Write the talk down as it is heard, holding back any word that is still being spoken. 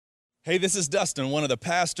Hey, this is Dustin, one of the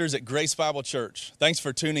pastors at Grace Bible Church. Thanks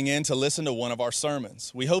for tuning in to listen to one of our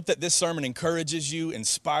sermons. We hope that this sermon encourages you,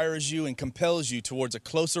 inspires you, and compels you towards a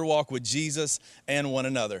closer walk with Jesus and one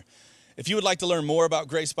another. If you would like to learn more about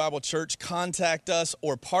Grace Bible Church, contact us,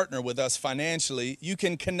 or partner with us financially, you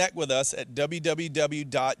can connect with us at www.gbc.life.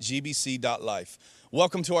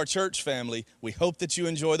 Welcome to our church family. We hope that you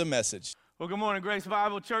enjoy the message. Well, good morning, Grace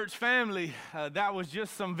Bible Church family. That was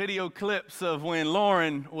just some video clips of when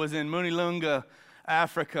Lauren was in Munilunga,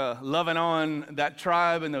 Africa, loving on that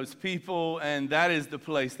tribe and those people, and that is the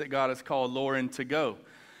place that God has called Lauren to go.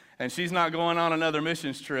 And she's not going on another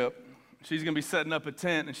missions trip. She's going to be setting up a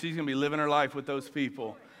tent, and she's going to be living her life with those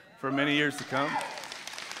people for many years to come.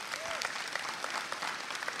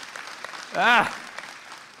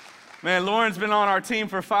 Man, Lauren's been on our team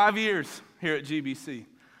for 5 years here at GBC.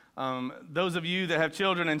 Those of you that have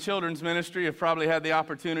children in children's ministry have probably had the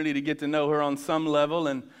opportunity to get to know her on some level,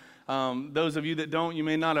 and those of you that don't, you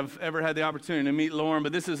may not have ever had the opportunity to meet Lauren,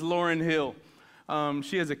 but this is Lauren Hill.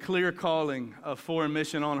 She has a clear calling of foreign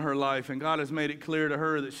mission on her life, and God has made it clear to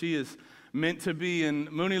her that she is meant to be in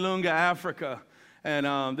Munilunga, Africa,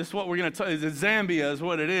 and this is what we're going to tell you. Zambia is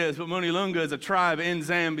what it is, but Munilunga is a tribe in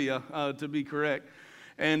Zambia, to be correct.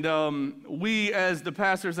 And we, as the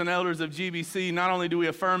pastors and elders of GBC, not only do we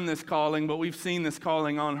affirm this calling, but we've seen this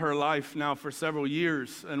calling on her life now for several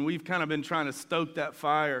years. And we've kind of been trying to stoke that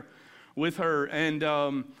fire with her. And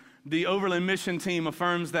the Overland Mission Team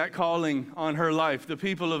affirms that calling on her life. The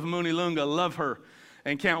people of Munilunga love her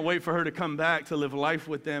and can't wait for her to come back to live life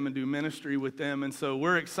with them and do ministry with them. And so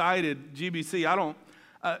we're excited. GBC,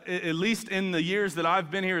 at least in the years that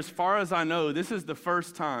I've been here, as far as I know, this is the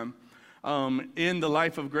first time in the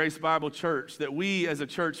life of Grace Bible Church that we as a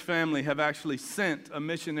church family have actually sent a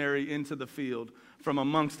missionary into the field from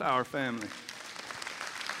amongst our family.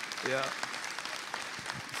 Yeah,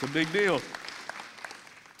 it's a big deal.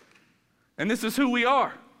 And this is who we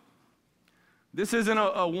are. This isn't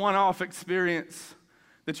a one-off experience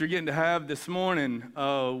that you're getting to have this morning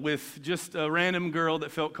with just a random girl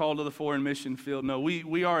that felt called to the foreign mission field. No,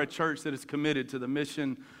 we are a church that is committed to the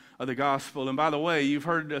mission of the gospel. And by the way, you've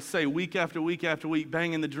heard us say week after week after week,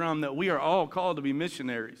 banging the drum, that we are all called to be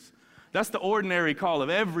missionaries. That's the ordinary call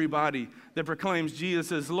of everybody that proclaims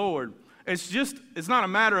Jesus as Lord. It's not a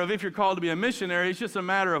matter of if you're called to be a missionary, it's just a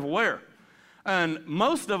matter of where. And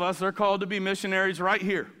most of us are called to be missionaries right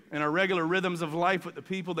here in our regular rhythms of life with the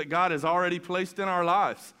people that God has already placed in our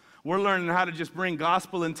lives. We're learning how to just bring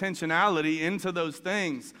gospel intentionality into those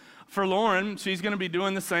things. For Lauren, she's going to be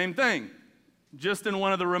doing the same thing, just in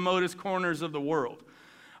one of the remotest corners of the world.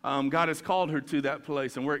 God has called her to that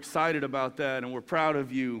place, and we're excited about that, and we're proud of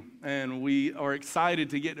you, and we are excited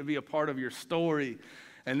to get to be a part of your story.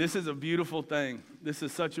 And this is a beautiful thing. This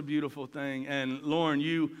is such a beautiful thing. And Lauren,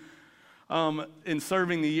 you, in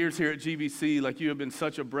serving the years here at GBC, like you have been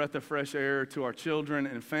such a breath of fresh air to our children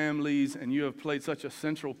and families, and you have played such a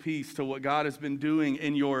central piece to what God has been doing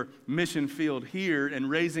in your mission field here and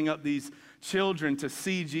raising up these children to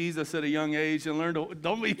see Jesus at a young age and learn to,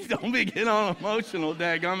 don't be getting all emotional,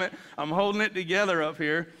 dadgummit. I'm holding it together up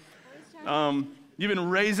here. You've been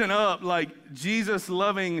raising up like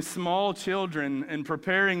Jesus-loving small children and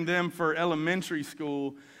preparing them for elementary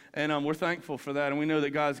school, and we're thankful for that, and we know that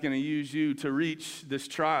God's going to use you to reach this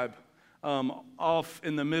tribe off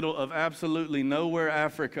in the middle of absolutely nowhere,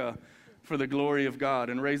 Africa, for the glory of God,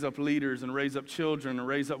 and raise up leaders and raise up children and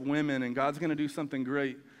raise up women, and God's going to do something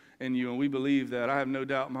great in you, and we believe that. I have no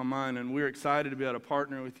doubt in my mind, and we're excited to be able to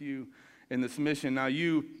partner with you in this mission. Now,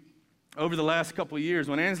 over the last couple of years,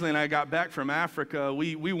 when Ansley and I got back from Africa,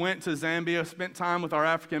 we went to Zambia, spent time with our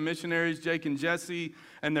African missionaries, Jake and Jesse,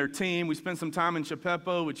 and their team. We spent some time in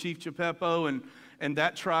Chipepo with Chief Chipepo and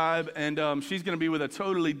that tribe, and she's going to be with a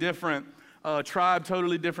totally different tribe,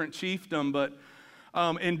 totally different chiefdom, but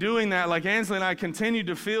in doing that, like Ansley and I continued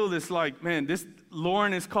to feel this like, man, this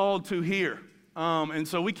Lauren is called to here. And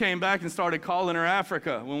so we came back and started calling her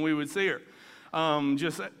Africa when we would see her.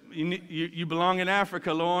 You belong in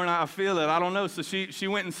Africa, Lauren. I feel it. I don't know. So she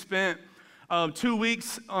went and spent 2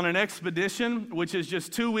 weeks on an expedition, which is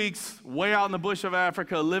just 2 weeks way out in the bush of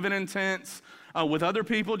Africa, living in tents with other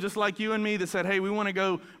people just like you and me that said, hey, we want to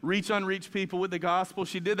go reach unreached people with the gospel.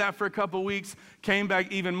 She did that for a couple weeks, came back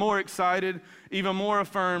even more excited, even more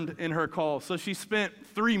affirmed in her call. So she spent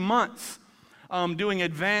 3 months doing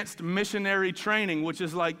advanced missionary training, which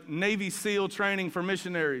is like Navy SEAL training for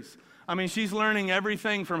missionaries. I mean, she's learning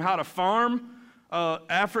everything from how to farm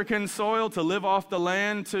African soil, to live off the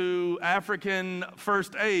land, to African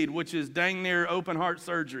first aid, which is dang near open heart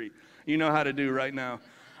surgery. You know how to do right now.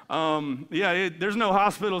 There's no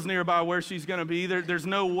hospitals nearby where she's going to be. There's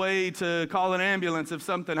no way to call an ambulance if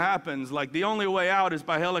something happens. Like, the only way out is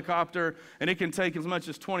by helicopter, and it can take as much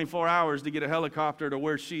as 24 hours to get a helicopter to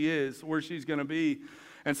where she is, where she's going to be.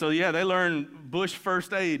 And so, they learn bush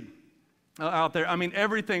first aid out there. I mean,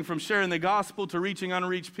 everything from sharing the gospel to reaching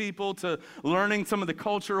unreached people to learning some of the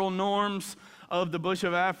cultural norms of the bush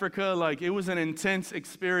of Africa. Like, it was an intense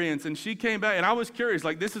experience. And she came back, and I was curious,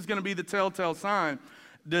 like, this is going to be the telltale sign.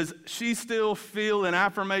 Does she still feel an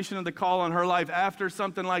affirmation of the call on her life after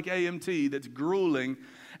something like AMT that's grueling?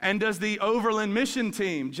 And does the Overland Mission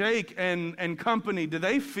team, Jake and company, do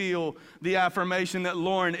they feel the affirmation that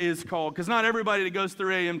Lauren is called? Because not everybody that goes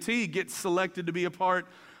through AMT gets selected to be a part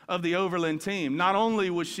of the Overland team. Not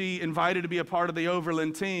only was she invited to be a part of the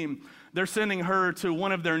Overland team, they're sending her to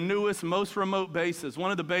one of their newest, most remote bases,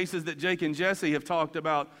 one of the bases that Jake and Jesse have talked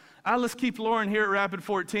about. Let's keep Lauren here at Rapid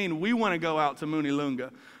 14. We want to go out to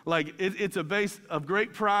Munilunga. Like, it's a base of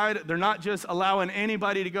great pride. They're not just allowing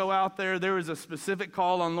anybody to go out there. There is a specific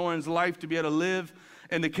call on Lauren's life to be able to live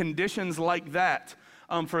in the conditions like that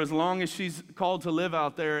for as long as she's called to live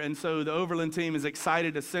out there. And so the Overland team is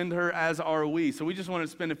excited to send her, as are we. So we just want to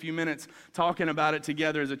spend a few minutes talking about it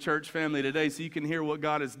together as a church family today so you can hear what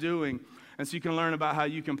God is doing and so you can learn about how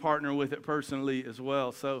you can partner with it personally as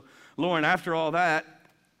well. So, Lauren, after all that,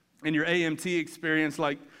 in your AMT experience,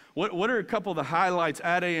 like, what are a couple of the highlights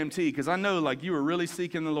at AMT? Because I know, like, you were really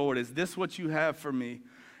seeking the Lord. Is this what you have for me?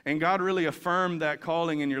 And God really affirmed that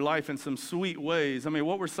calling in your life in some sweet ways. I mean,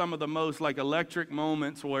 what were some of the most, like, electric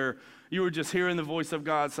moments where you were just hearing the voice of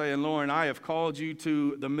God saying, Lauren, I have called you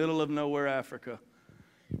to the middle of nowhere, Africa?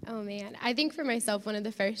 Oh, man. I think for myself, one of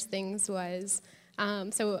the first things was,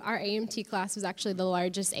 so our AMT class was actually the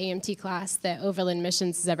largest AMT class that Overland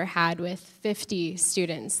Missions has ever had, with 50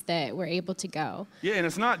 students that were able to go. Yeah, and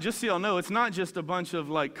it's not, just so y'all know, it's not just a bunch of,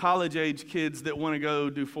 like, college-age kids that want to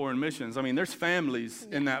go do foreign missions. I mean, there's families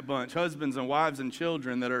in that bunch, husbands and wives and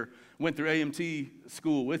children that went through AMT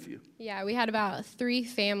school with you. Yeah, we had about 3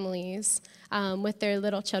 families with their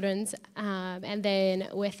little children's, and then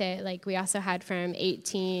with it, like, we also had from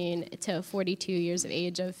 18 to 42 years of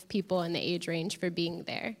age of people in the age range for being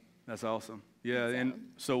there. That's awesome. Yeah, and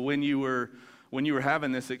so when you were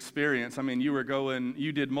having this experience, I mean,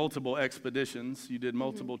 you did multiple expeditions, you did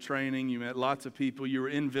multiple training, you met lots of people, you were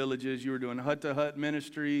in villages, you were doing hut-to-hut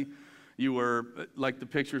ministry, you were, like the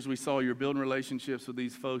pictures we saw, you were building relationships with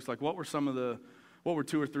these folks. Like, what were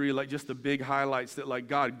 2 or 3, like, just the big highlights that, like,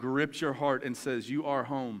 God gripped your heart and says, you are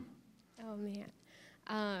home? Oh, man.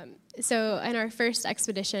 So in our first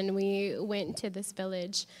expedition, we went to this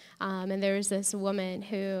village, and there was this woman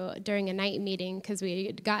who, during a night meeting, because we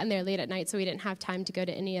had gotten there late at night, so we didn't have time to go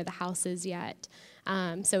to any of the houses yet.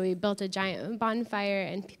 So we built a giant bonfire,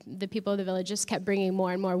 and the people of the village just kept bringing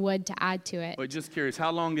more and more wood to add to it. But just curious,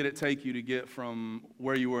 how long did it take you to get from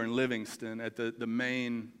where you were in Livingston at the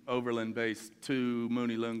main Overland base to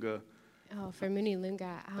Munilunga? Oh, for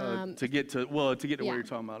Munilunga. To get to where you're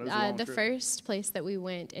talking about. It was a long the trip. First place that we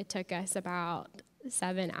went, it took us about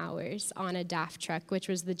 7 hours on a DAF truck, which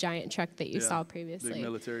was the giant truck that you saw previously. Big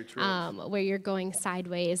military truck. Where you're going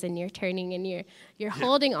sideways and you're turning and you're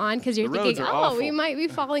holding on because you're the thinking, roads are we might be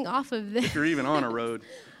falling off of this. If you're even on a road.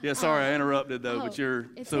 Yeah, sorry, I interrupted though, but you're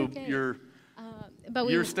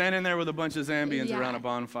standing there with a bunch of Zambians around a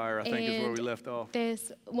bonfire, I think is where we left off.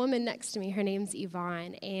 This woman next to me, her name's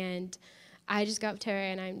Yvonne, and I just go up to her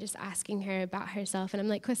and I'm just asking her about herself, and I'm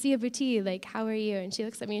like, Kwasia Buti, like, how are you? And she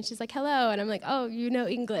looks at me and she's like, hello, and I'm like, oh, you know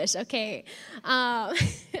English, okay.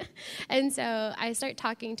 And so I start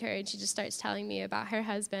talking to her, and she just starts telling me about her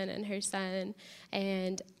husband and her son,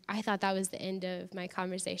 and I thought that was the end of my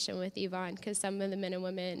conversation with Yvonne, because some of the men and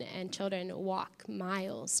women and children walk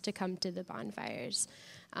miles to come to the bonfires,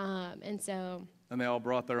 And they all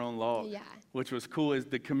brought their own log, yeah, which was cool. Is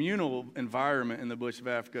the communal environment in the bush of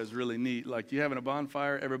Africa is really neat. Like, you having a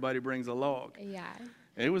bonfire, everybody brings a log. Yeah.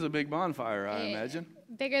 It was a big bonfire, I imagine.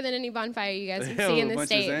 Bigger than any bonfire you guys would see in the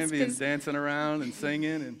States. A bunch of Zambians dancing around and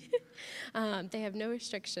singing. And they have no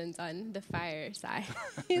restrictions on the fire size.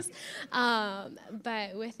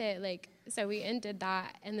 But with it, like, so we ended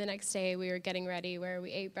that, and the next day we were getting ready where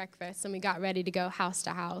we ate breakfast, and we got ready to go house to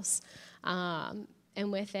house. And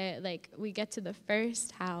with it, like, we get to the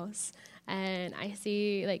first house, and I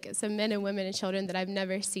see, like, some men and women and children that I've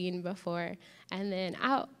never seen before. And then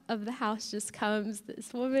out of the house just comes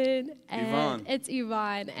this woman, and Yvonne. It's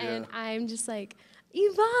Yvonne. And I'm just like,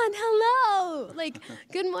 Yvonne, hello! Like,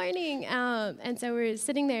 good morning. And so we're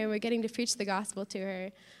sitting there, and we're getting to preach the gospel to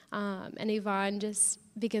her. And Yvonne just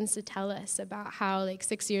begins to tell us about how, like,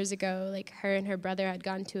 6 years ago, like, her and her brother had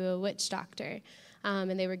gone to a witch doctor.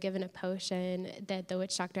 And they were given a potion that the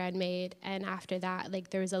witch doctor had made. And after that, like,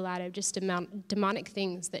 there was a lot of just demonic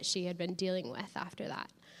things that she had been dealing with after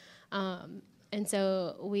that. And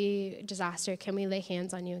so we just asked her, can we lay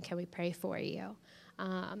hands on you and can we pray for you?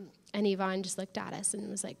 And Yvonne just looked at us and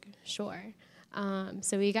was like, sure.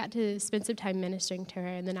 So we got to spend some time ministering to her.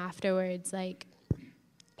 And then afterwards, like,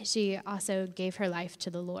 she also gave her life to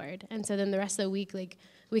the Lord. And so then the rest of the week, like,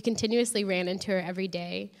 we continuously ran into her every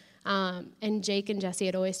day. And Jake and Jesse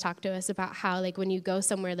had always talked to us about how, like, when you go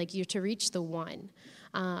somewhere, like, you're to reach the one.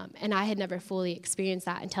 And I had never fully experienced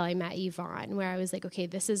that until I met Yvonne, where I was like, okay,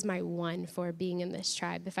 this is my one for being in this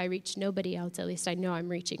tribe. If I reach nobody else, at least I know I'm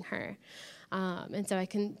reaching her. And so I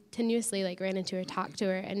continuously, like, ran into her, talked to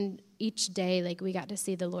her, and each day, like, we got to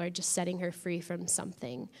see the Lord just setting her free from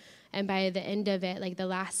something. And by the end of it, like, the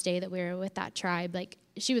last day that we were with that tribe, like,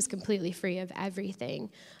 she was completely free of everything,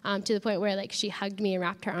 to the point where, like, she hugged me and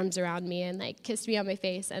wrapped her arms around me and, like, kissed me on my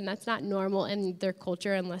face. And that's not normal in their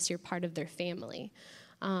culture unless you're part of their family.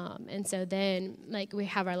 And so then, like, we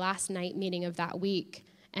have our last night meeting of that week,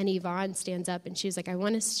 and Yvonne stands up and she's like, I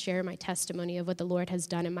want to share my testimony of what the Lord has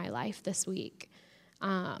done in my life this week.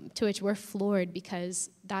 To which we're floored, because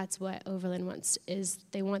that's what Overland wants, is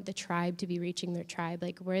they want the tribe to be reaching their tribe.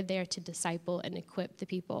 Like, we're there to disciple and equip the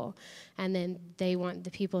people, and then they want the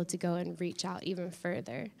people to go and reach out even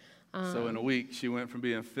further. So in a week, she went from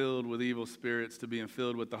being filled with evil spirits to being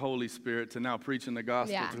filled with the Holy Spirit to now preaching the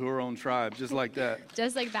gospel to her own tribe, just like that.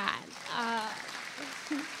 Just like that.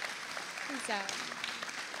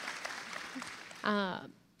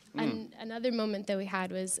 And another moment that we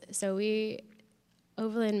had was,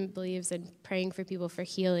 Overland believes in praying for people for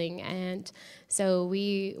healing, and so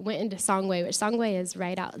we went into Songway, which Songway is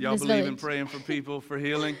right out y'all this believe village. in praying for people for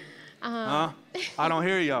healing? Huh? I don't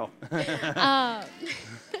hear y'all.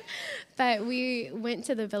 But we went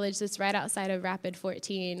to the village that's right outside of Rapid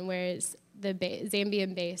 14, where is the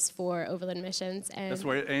Zambian base for Overland Missions. And that's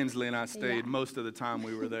where Ainsley and I stayed most of the time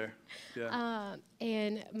we were there. Yeah.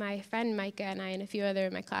 And my friend Micah and I and a few other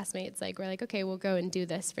of my classmates, like, we're like, okay, we'll go and do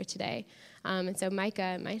this for today. And so Micah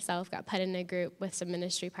and myself got put in a group with some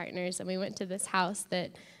ministry partners, and we went to this house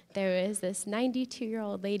that there was this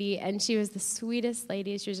 92-year-old lady, and she was the sweetest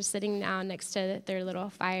lady. She was just sitting down next to their little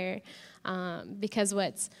fire, because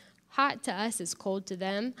what's hot to us is cold to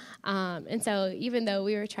them. And so even though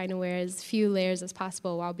we were trying to wear as few layers as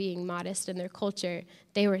possible while being modest in their culture,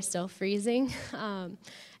 they were still freezing.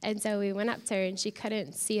 And so we went up to her, and she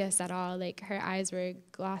couldn't see us at all. Like, her eyes were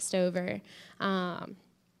glossed over.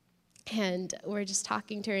 And we're just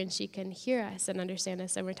talking to her, and she can hear us and understand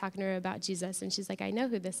us. And we're talking to her about Jesus, and she's like, I know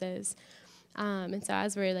who this is. And so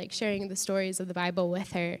as we're, like, sharing the stories of the Bible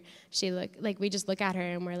with her, we just look at her,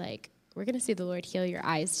 and we're like, we're going to see the Lord heal your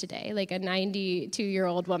eyes today. Like a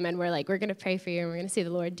 92-year-old woman, we're like, we're going to pray for you, and we're going to see the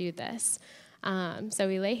Lord do this. So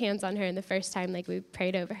we lay hands on her, and the first time, like, we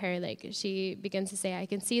prayed over her, like, she begins to say, I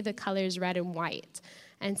can see the colors red and white.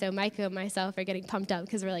 And so Micah and myself are getting pumped up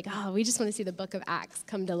because we're like, oh, we just want to see the book of Acts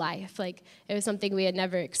come to life. Like, it was something we had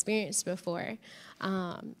never experienced before.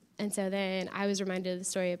 And so then I was reminded of the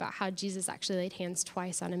story about how Jesus actually laid hands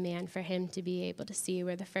twice on a man for him to be able to see,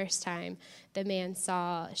 where the first time the man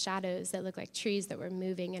saw shadows that looked like trees that were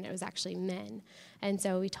moving, and it was actually men. And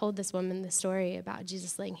so we told this woman the story about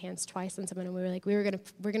Jesus laying hands twice on someone, and we were like, we're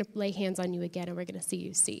gonna lay hands on you again, and we're gonna see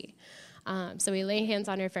you see. So we lay hands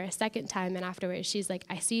on her for a second time, and afterwards she's like,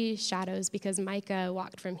 I see shadows because Micah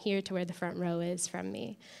walked from here to where the front row is from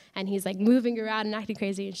me. And he's like moving around and acting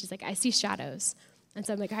crazy, and she's like, I see shadows. And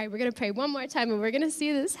so I'm like, all right, we're going to pray one more time, and we're going to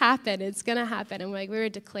see this happen. It's going to happen. And we were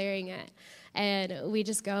declaring it. And we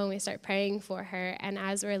just go and we start praying for her. And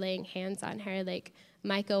as we're laying hands on her, like,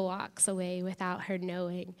 Micah walks away without her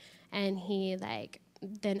knowing. And he, like,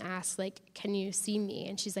 then asks, like, can you see me?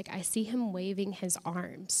 And she's like, I see him waving his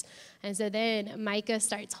arms. And so then Micah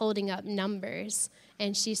starts holding up numbers,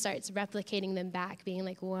 and she starts replicating them back, being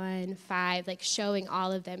like 1, 5, like showing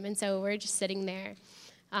all of them. And so we're just sitting there,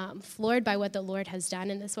 floored by what the Lord has done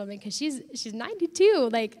in this woman, because she's 92,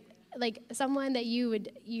 like someone that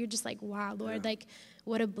you're just like, wow, Lord, like,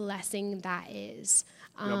 what a blessing that is.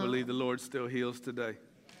 I believe the Lord still heals today.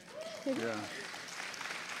 Yeah.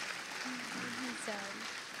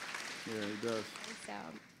 Yeah, he does.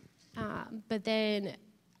 But then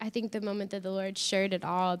I think the moment that the Lord shared it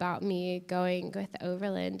all about me going with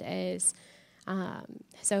Overland is,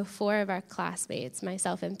 so 4 of our classmates,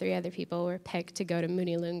 myself and 3 other people, were picked to go to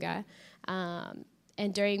Munilunga.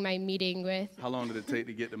 And during my meeting with... How long did it take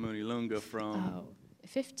to get to Munilunga from...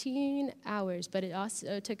 15 hours, but it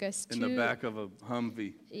also took us in the back of a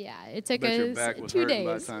Humvee. Yeah, it took us your back was 2 hurting days.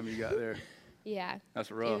 by the time you got there. Yeah.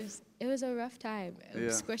 That's It rough. was a rough time. It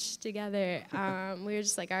was Yeah. squished together. We were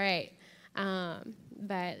just like, all right.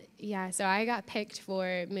 But yeah, so I got picked for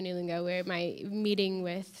Munilunga, where my meeting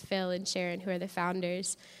with Phil and Sharon, who are the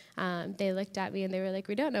founders, they looked at me and they were like,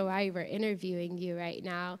 we don't know why we're interviewing you right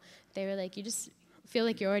now. They were like, you just feel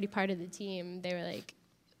like you're already part of the team. They were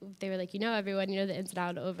like, you know everyone, you know the ins and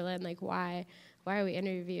outs of Overland. Like, why are we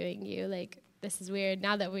interviewing you? Like, this is weird.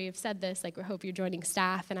 Now that we've said this, like, we hope you're joining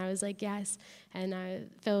staff. And I was like, yes. And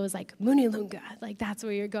Phil was like, Munilunga. Like, that's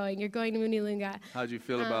where you're going. You're going to Munilunga. How'd you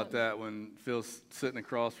feel about that when Phil's sitting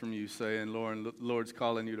across from you saying, Lord's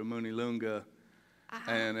calling you to Munilunga?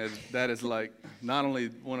 And that is like not only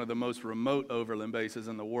one of the most remote overland bases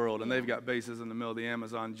in the world, and they've got bases in the middle of the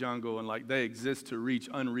Amazon jungle, and like they exist to reach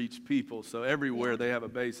unreached people. So everywhere they have a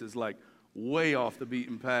base is like way off the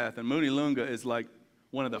beaten path. And Munilunga is like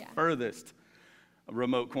one of the furthest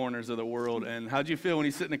remote corners of the world. And how'd you feel when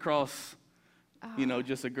he's sitting across,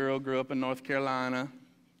 just a girl grew up in North Carolina,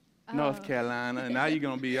 and now you're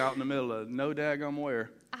going to be out in the middle of no daggum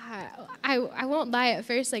where? I won't lie. At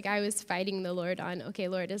first, like, I was fighting the Lord on, okay,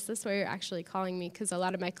 Lord, is this where you're actually calling me? Because a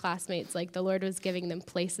lot of my classmates, like, the Lord was giving them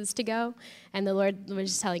places to go, and the Lord was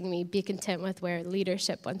just telling me, be content with where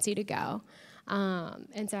leadership wants you to go.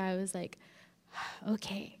 And so I was like,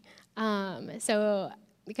 okay. So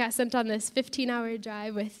we got sent on this 15-hour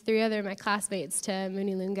drive with 3 other of my classmates to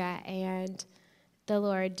Munilunga, and the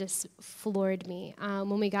Lord just floored me.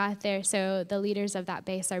 When we got there, so the leaders of that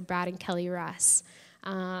base are Brad and Kelly Russ.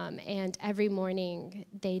 And every morning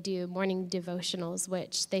they do morning devotionals,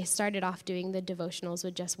 which they started off doing the devotionals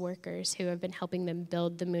with just workers who have been helping them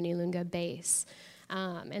build the Munilunga base.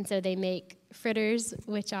 And so they make fritters,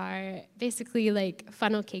 which are basically like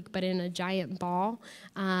funnel cake, but in a giant ball,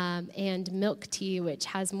 and milk tea, which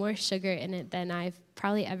has more sugar in it than I've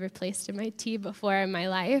probably ever placed in my tea before in my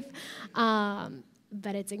life.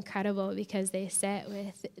 But it's incredible because they sit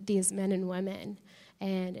with these men and women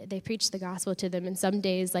and they preach the gospel to them. And some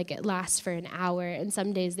days, like, it lasts for an hour, and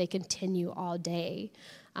some days they continue all day.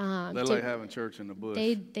 They like having church in the bush.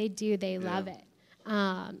 They do. They love it.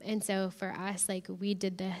 And so for us, like, we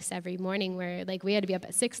did this every morning where, like, we had to be up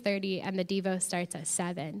at 6:30 and the Devo starts at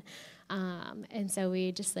 7. And so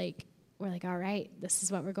we just, like, we're like, all right, this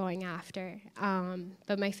is what we're going after.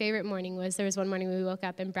 But my favorite morning was, there was one morning we woke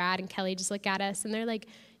up and Brad and Kelly just look at us and they're like,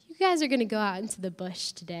 you guys are going to go out into the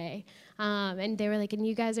bush today. And they were like, and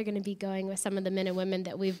you guys are going to be going with some of the men and women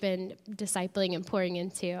that we've been discipling and pouring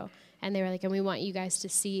into. And they were like, and we want you guys to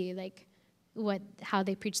see, like, how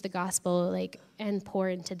they preach the gospel, like, and pour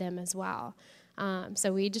into them as well.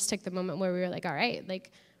 So we just took the moment where we were like, all right,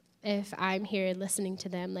 like, if I'm here listening to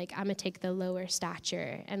them, like, I'm going to take the lower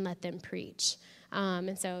stature and let them preach.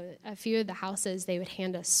 And so a few of the houses, they would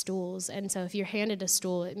hand us stools. And so if you're handed a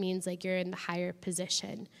stool, it means, like, you're in the higher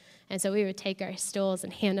position. And so we would take our stools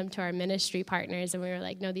and hand them to our ministry partners, and we were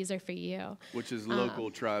like, no, these are for you. Which is local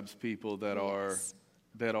tribes people that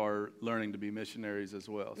are learning to be missionaries as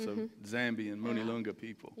well. So Zambian, Munilunga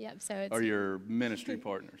people are your ministry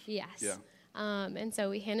partners. Yes. Yeah. And so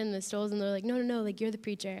we handed them the stools, and they're like, no, like, you're the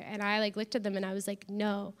preacher. And I, like, looked at them, and I was like,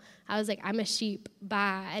 no. I was like, I'm a sheep,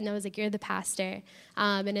 bye. And I was like, you're the pastor.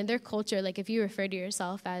 And in their culture, like, if you refer to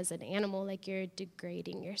yourself as an animal, like, you're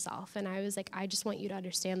degrading yourself. And I was like, I just want you to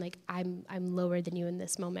understand, like, I'm lower than you in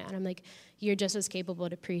this moment. And I'm like, you're just as capable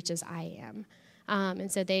to preach as I am.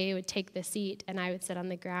 And so they would take the seat, and I would sit on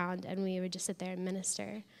the ground, and we would just sit there and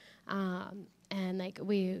minister. And, like,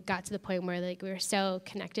 we got to the point where, like, we were so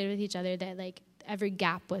connected with each other that, like, every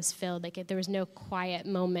gap was filled. Like, there was no quiet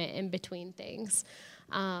moment in between things.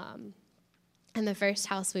 And the first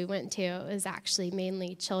house we went to was actually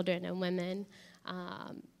mainly children and women.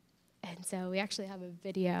 And so we actually have a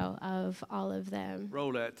video of all of them.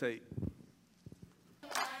 Roll that tape.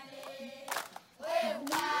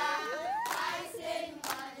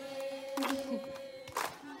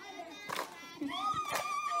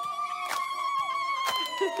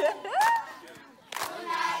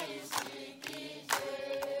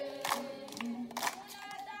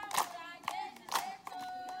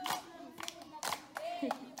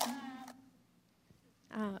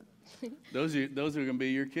 Those are going to be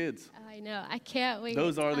your kids. I know. I can't wait.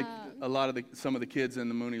 Those are some of the kids in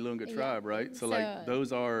the Munilunga tribe, right? So, like,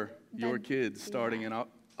 those are your kids starting in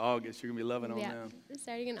August. You're going to be loving on them.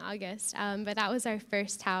 Starting in August. But that was our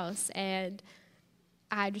first house, and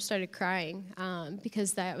I just started crying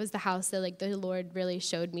because that was the house that, like, the Lord really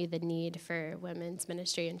showed me the need for women's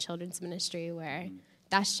ministry and children's ministry, where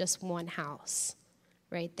that's just one house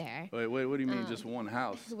right there. Wait, what do you mean just one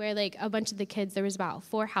house? Where, like, a bunch of the kids, there was about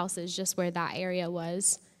 4 houses just where that area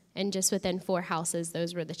was, And just within 4 houses,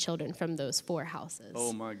 those were the children from those 4 houses.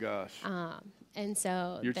 Oh, my gosh. And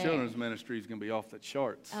so Your children's ministry is going to be off the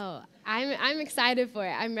charts. Oh, I'm excited for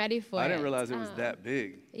it. I'm ready for it. I didn't realize it was that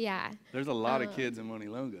big. Yeah. There's a lot of kids in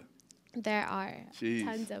Monilunga. There are. Jeez.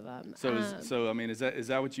 Tons of them. So I mean, is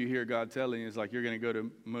that what you hear God telling you? Is like you're going to go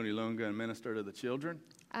to Monilunga and minister to the children?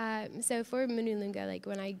 So for Monilunga, like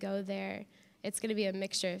when I go there, it's going to be a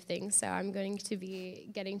mixture of things. So I'm going to be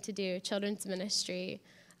getting to do children's ministry,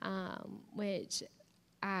 which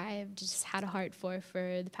I've just had a heart for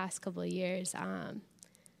the past couple of years.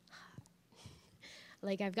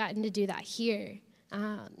 Like I've gotten to do that here.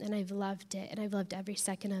 And I've loved it, and I've loved every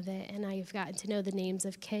second of it, and I've gotten to know the names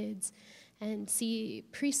of kids and see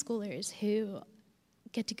preschoolers who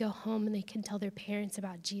get to go home and they can tell their parents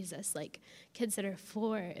about Jesus, like kids that are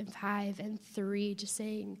 4 and 5 and 3 just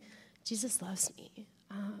saying, Jesus loves me,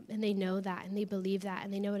 and they know that, and they believe that,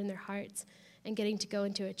 and they know it in their hearts, and getting to go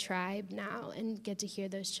into a tribe now and get to hear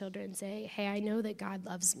those children say, hey, I know that God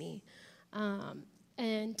loves me,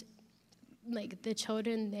 and like the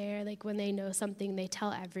children there, like when they know something, they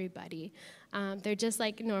tell everybody. They're just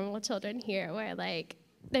like normal children here where like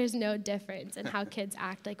there's no difference in how kids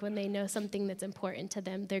act. Like when they know something that's important to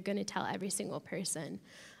them, they're going to tell every single person.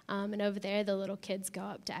 And over there, the little kids go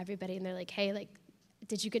up to everybody and they're like, hey, like,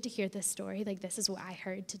 did you get to hear this story? Like, this is what I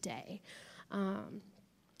heard today.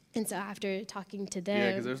 And so after talking to them... Yeah,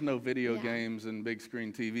 because there's no video games and big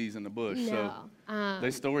screen TVs in the bush. No. So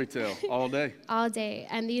they story tell all day. All day.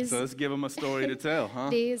 And these... So let's give them a story to tell, huh?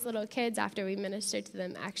 These little kids, after we ministered to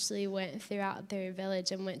them, actually went throughout their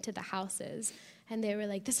village and went to the houses. And they were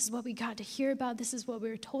like, this is what we got to hear about. This is what we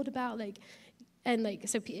were told about. Like, and like,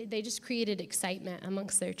 so they just created excitement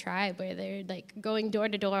amongst their tribe where they're like going door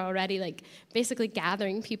to door already, like basically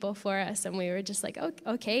gathering people for us. And we were just like, oh,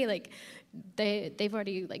 okay, like they've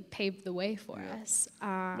already like paved the way for us.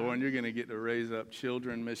 Lauren, you're going to get to raise up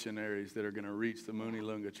children missionaries that are going to reach the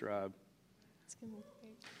Monilunga tribe. It's gonna be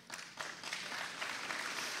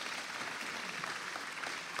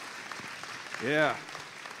great. Yeah.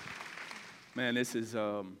 Man, this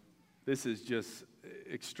is just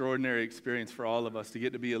extraordinary experience for all of us to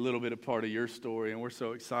get to be a little bit a part of your story, and we're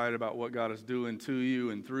so excited about what God is doing to you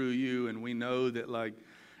and through you, and we know that like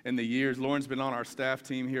in the years, Lauren's been on our staff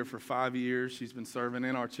team here for 5 years. She's been serving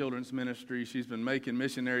in our children's ministry. She's been making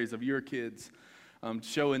missionaries of your kids,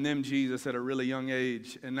 showing them Jesus at a really young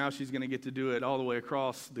age, and now she's going to get to do it all the way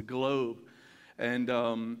across the globe.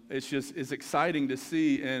 And it's exciting to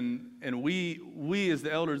see, and we as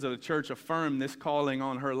the elders of the church affirm this calling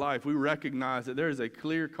on her life. We recognize that there is a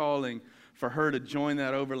clear calling for her to join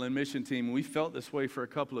that Overland mission team. And we felt this way for a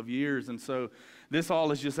couple of years, and so this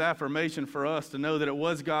all is just affirmation for us to know that it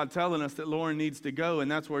was God telling us that Lauren needs to go, and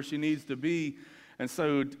that's where she needs to be. And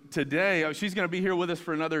so today, she's going to be here with us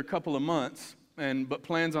for another couple of months, but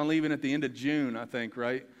plans on leaving at the end of June, I think,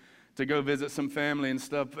 right? To go visit some family and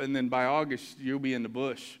stuff, and then by August, you'll be in the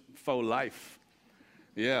bush for life.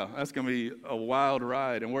 Yeah, that's going to be a wild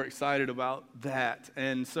ride, and we're excited about that.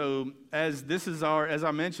 And so as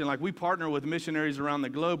I mentioned, like we partner with missionaries around the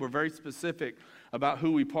globe. We're very specific about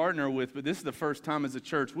who we partner with, but this is the first time as a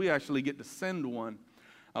church we actually get to send one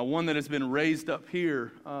that has been raised up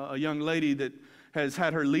here, a young lady that has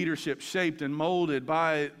had her leadership shaped and molded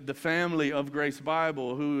by the family of Grace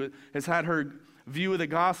Bible, who has had her view of the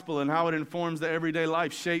gospel and how it informs the everyday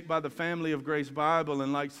life shaped by the family of Grace Bible.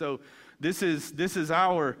 And like, so this is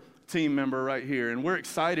our team member right here, and we're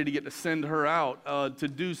excited to get to send her out to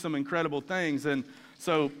do some incredible things. And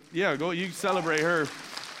so, yeah, you celebrate her.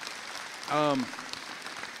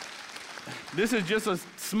 This is just a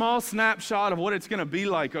small snapshot of what it's going to be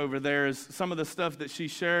like over there, is some of the stuff that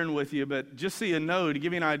she's sharing with you. But just so you know, to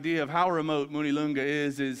give you an idea of how remote Monilunga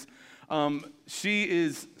is she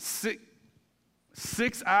is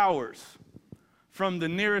 6 hours from the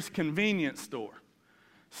nearest convenience store.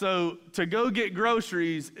 So to go get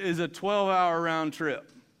groceries is a 12-hour round trip.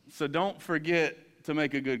 So don't forget to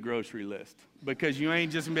make a good grocery list, because you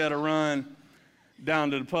ain't just going to be able to run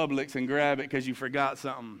down to the Publix and grab it because you forgot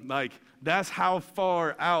something. Like, that's how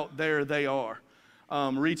far out there they are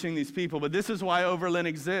reaching these people. But this is why Overland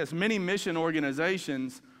exists. Many mission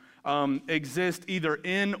organizations exist either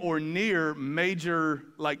in or near major,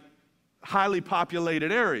 like, highly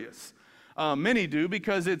populated areas. Many do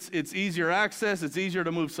because it's easier access, it's easier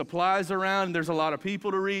to move supplies around, there's a lot of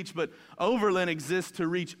people to reach, but Overland exists to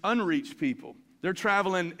reach unreached people. They're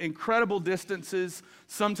traveling incredible distances,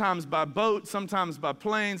 sometimes by boat, sometimes by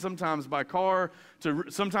plane, sometimes by car,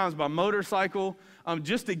 sometimes by motorcycle,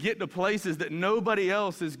 just to get to places that nobody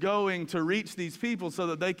else is going to reach these people so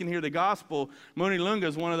that they can hear the gospel. Monilunga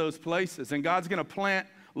is one of those places, and God's going to plant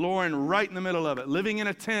Lauren right in the middle of it, living in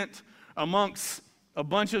a tent amongst a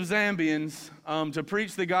bunch of Zambians to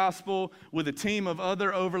preach the gospel with a team of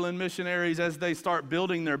other overland missionaries as they start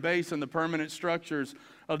building their base and the permanent structures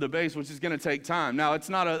of the base, which is going to take time. Now, it's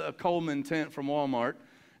not a Coleman tent from Walmart.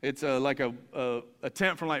 It's like a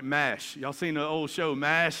tent from like MASH. Y'all seen the old show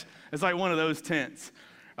MASH? It's like one of those tents.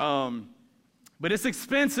 But it's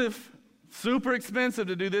expensive, super expensive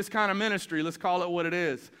to do this kind of ministry. Let's call it what it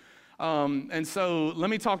is. And so let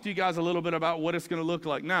me talk to you guys a little bit about what it's going to look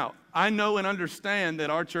like. Now, I know and understand that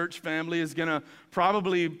our church family is going to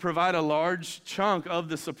probably provide a large chunk of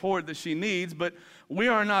the support that she needs, but we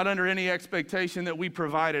are not under any expectation that we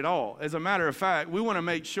provide it all. As a matter of fact, we want to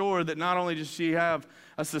make sure that not only does she have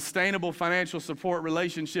a sustainable financial support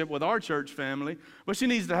relationship with our church family, but she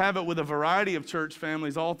needs to have it with a variety of church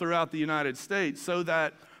families all throughout the United States so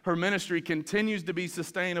that her ministry continues to be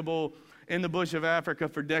sustainable in the bush of Africa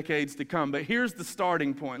for decades to come. But here's the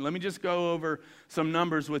starting point. Let me just go over some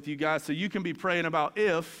numbers with you guys so you can be praying about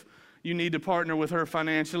if you need to partner with her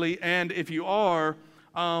financially, and if you are,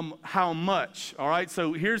 how much, all right?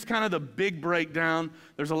 So here's kind of the big breakdown.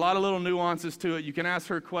 There's a lot of little nuances to it. You can ask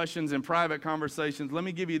her questions in private conversations. Let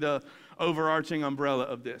me give you the overarching umbrella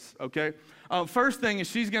of this, okay? First thing is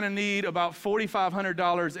she's going to need about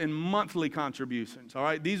 $4,500 in monthly contributions, all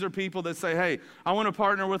right? These are people that say, hey, I want to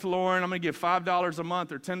partner with Lauren. I'm going to give $5 a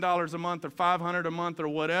month or $10 a month or $500 a month or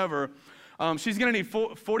whatever. She's going to need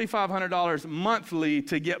 $4,500 monthly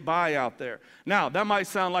to get by out there. Now, that might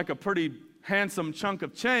sound like a pretty handsome chunk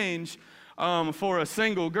of change for a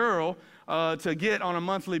single girl to get on a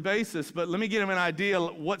monthly basis, but let me give them an idea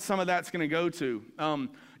what some of that's going to go to.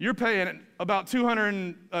 You're paying about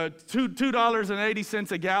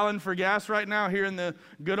 $2.80 a gallon for gas right now here in the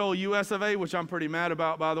good old US of A, which I'm pretty mad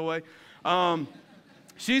about, by the way.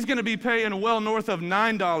 She's going to be paying well north of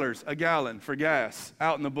 $9 a gallon for gas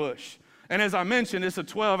out in the bush. And as I mentioned, it's a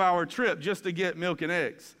 12-hour trip just to get milk and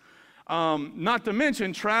eggs. Not to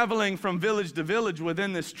mention traveling from village to village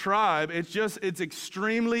within this tribe, it's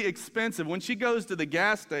extremely expensive. When she goes to the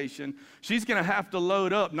gas station, she's going to have to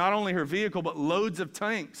load up not only her vehicle, but loads of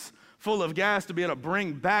tanks full of gas to be able to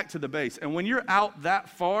bring back to the base. And when you're out that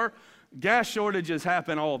far, gas shortages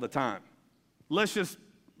happen all the time. Let's just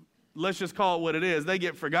call it what it is. They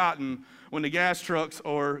get forgotten when the gas trucks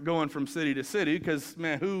are going from city to city because,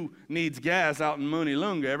 man, who needs gas out in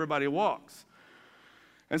Munilunga? Everybody walks.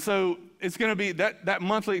 And so it's going to be that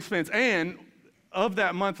monthly expense. And of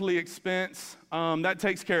that monthly expense, that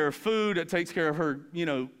takes care of food, it takes care of her,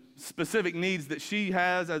 specific needs that she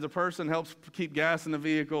has as a person, helps keep gas in the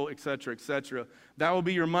vehicle, et cetera, et cetera. That will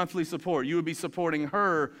be your monthly support. You would be supporting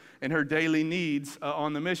her and her daily needs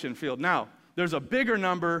on the mission field. Now, there's a bigger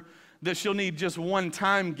number that she'll need just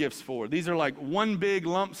one-time gifts for. These are like one big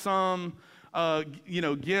lump sum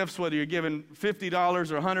gifts, whether you're giving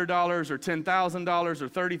 $50 or $100 or $10,000 or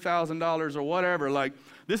 $30,000 or whatever. Like,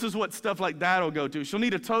 this is what stuff like that will go to. She'll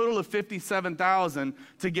need a total of $57,000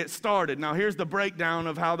 to get started. Now, here's the breakdown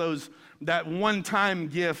of how that one-time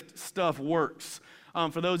gift stuff works.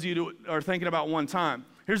 For those of you who are thinking about one time,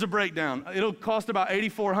 here's a breakdown. It'll cost about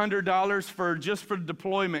 $8,400 for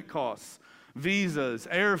deployment costs, visas,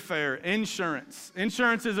 airfare, insurance.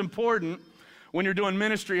 Insurance is important when you're doing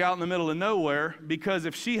ministry out in the middle of nowhere, because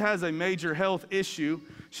if she has a major health issue,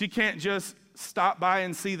 she can't just stop by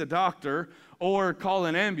and see the doctor or call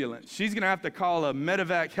an ambulance. She's going to have to call a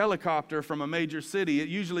medevac helicopter from a major city. It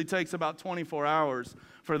usually takes about 24 hours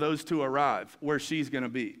for those to arrive where she's going to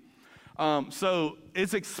be. So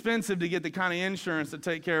it's expensive to get the kind of insurance to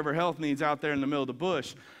take care of her health needs out there in the middle of the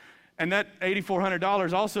bush. And that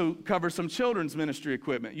 $8,400 also covers some children's ministry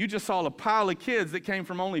equipment. You just saw a pile of kids that came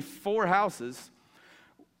from only 4 houses.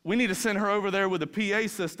 We need to send her over there with a PA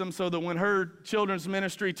system so that when her children's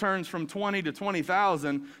ministry turns from 20 to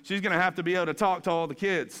 20,000, she's going to have to be able to talk to all the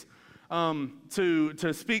kids,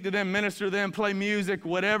 to speak to them, minister to them, play music,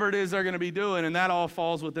 whatever it is they're going to be doing, and that all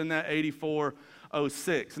falls within that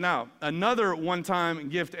 $8,406. Now, another one-time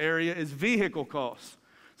gift area is vehicle costs.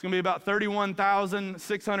 It's going to be about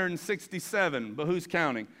 $31,667, but who's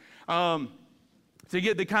counting? To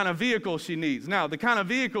get the kind of vehicle she needs. Now, the kind of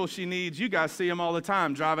vehicle she needs, you guys see them all the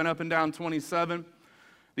time, driving up and down 27.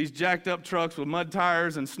 These jacked up trucks with mud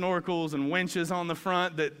tires and snorkels and winches on the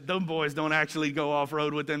front that those boys don't actually go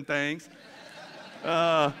off-road with them things. You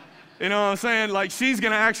know what I'm saying? Like, she's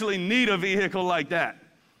going to actually need a vehicle like that.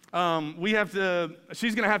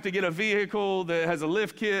 She's going to have to get a vehicle that has a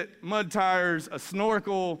lift kit, mud tires, a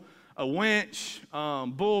snorkel, a winch,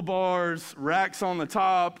 bull bars, racks on the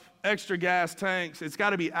top, extra gas tanks. It's got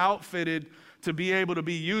to be outfitted to be able to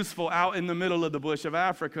be useful out in the middle of the bush of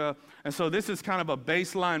Africa. And so this is kind of a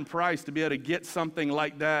baseline price to be able to get something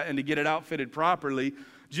like that and to get it outfitted properly,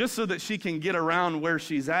 just so that she can get around where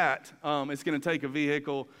she's at. It's going to take a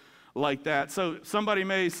vehicle like that. So somebody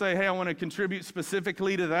may say, hey, I want to contribute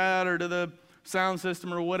specifically to that or to the sound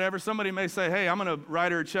system or whatever. Somebody may say, hey, I'm going to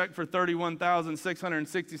write her a check for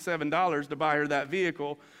 $31,667 to buy her that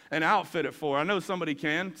vehicle and outfit it for her. I know somebody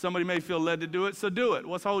can. Somebody may feel led to do it, so do it.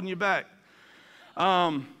 What's holding you back?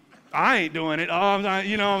 I ain't doing it.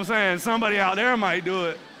 You know what I'm saying? Somebody out there might do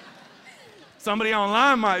it. Somebody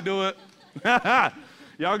online might do it.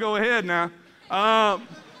 Y'all go ahead now.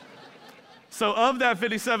 So of that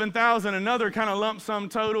 $57,000, another kind of lump sum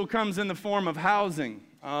total comes in the form of housing.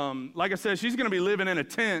 Like I said, she's going to be living in a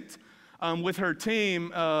tent with her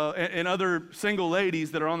team and other single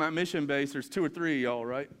ladies that are on that mission base. There's 2 or 3 of y'all,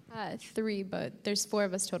 right? 3, but there's 4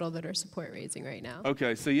 of us total that are support raising right now.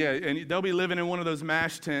 Okay, so yeah, and they'll be living in one of those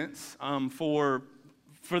MASH tents for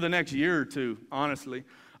the next year or 2, honestly,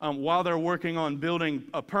 while they're working on building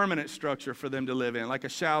a permanent structure for them to live in, like a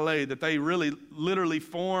chalet that they really literally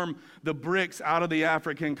form the bricks out of the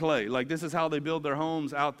African clay. Like, this is how they build their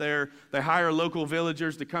homes out there. They hire local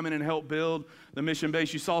villagers to come in and help build the mission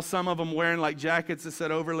base. You saw some of them wearing like jackets that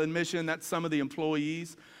said Overland Mission. That's some of the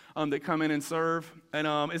employees that come in and serve. And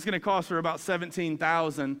it's going to cost her about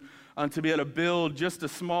 $17,000 to be able to build just a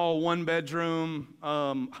small 1-bedroom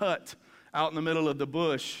hut out in the middle of the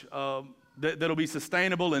bush that'll be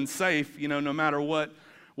sustainable and safe, you know, no matter what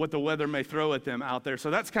the weather may throw at them out there. So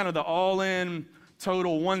that's kind of the all-in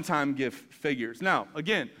total one-time gift figures. Now,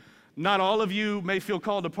 again, not all of you may feel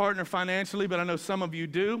called to partner financially, but I know some of you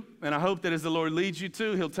do, and I hope that as the Lord leads you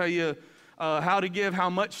to, He'll tell you how to give, how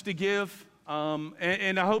much to give,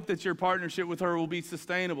 and I hope that your partnership with her will be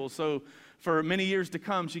sustainable. So for many years to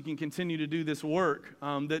come, she can continue to do this work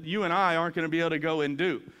that you and I aren't going to be able to go and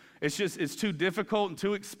do. It's too difficult and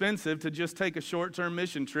too expensive to just take a short-term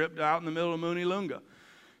mission trip out in the middle of Moonilunga.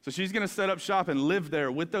 So she's going to set up shop and live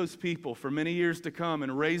there with those people for many years to come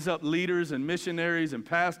and raise up leaders and missionaries and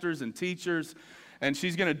pastors and teachers. And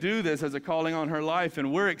she's going to do this as a calling on her life.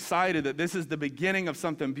 And we're excited that this is the beginning of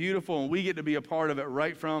something beautiful, and we get to be a part of it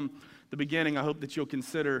right from the beginning. I hope that you'll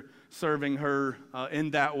consider serving her in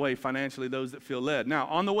that way financially, those that feel led. Now,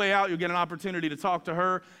 on the way out, you'll get an opportunity to talk to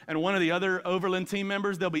her and one of the other Overland team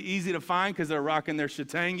members. They'll be easy to find because they're rocking their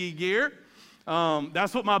Shatangi gear.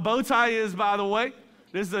 That's what my bow tie is, by the way.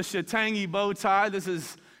 This is a Shatangi bow tie. This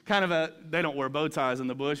is kind of they don't wear bow ties in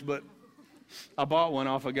the bush, but I bought one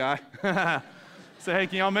off a guy. Say, hey,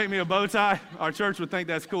 can y'all make me a bow tie? Our church would think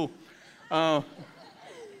that's cool.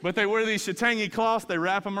 But they wear these Shatangi cloths. They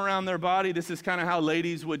wrap them around their body. This is kind of how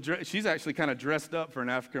ladies would dress. She's actually kind of dressed up for an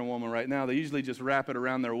African woman right now. They usually just wrap it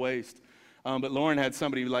around their waist. But Lauren had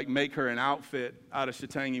somebody like make her an outfit out of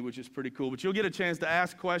Shatangi, which is pretty cool. But you'll get a chance to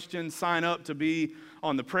ask questions, sign up to be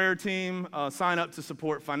on the prayer team, sign up to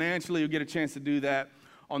support financially. You'll get a chance to do that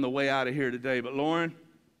on the way out of here today. But Lauren,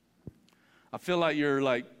 I feel like you're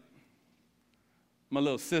like my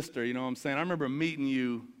little sister, you know what I'm saying? I remember meeting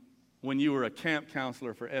you when you were a camp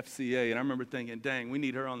counselor for FCA, and I remember thinking, dang, we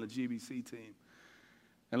need her on the GBC team.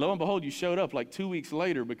 And lo and behold, you showed up like 2 weeks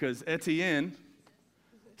later because Etienne,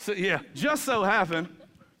 just so happened,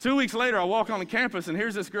 2 weeks later I walk on the campus and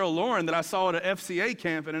here's this girl, Lauren, that I saw at an FCA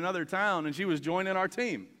camp in another town, and she was joining our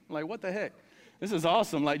team. I'm like, what the heck? This is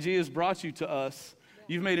awesome. Like, G has brought you to us.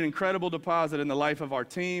 You've made an incredible deposit in the life of our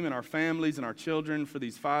team and our families and our children for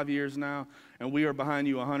these 5 years now, and we are behind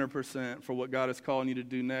you 100% for what God is calling you to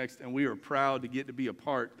do next, and we are proud to get to be a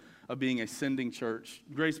part of being a sending church.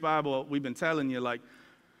 Grace Bible, we've been telling you, like,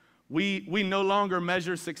 we no longer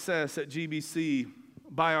measure success at GBC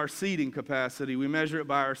by our seating capacity. We measure it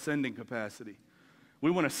by our sending capacity.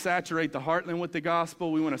 We want to saturate the heartland with the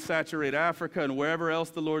gospel. We want to saturate Africa and wherever else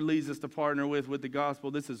the Lord leads us to partner with the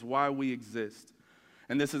gospel. This is why we exist.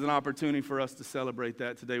 And this is an opportunity for us to celebrate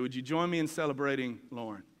that today. Would you join me in celebrating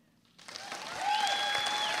Lauren?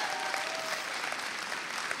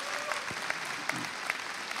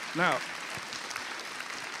 Now,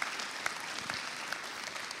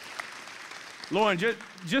 Lauren,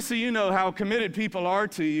 just so you know how committed people are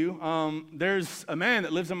to you, there's a man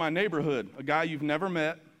that lives in my neighborhood, a guy you've never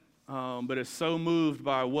met, but is so moved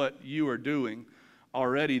by what you are doing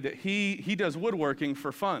already that he does woodworking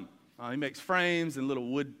for fun. He makes frames and little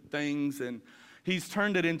wood things, and he's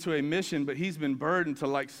turned it into a mission, but he's been burdened to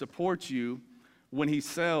like support you when he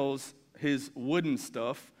sells his wooden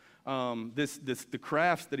stuff, the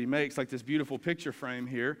crafts that he makes, like this beautiful picture frame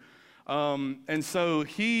here. And so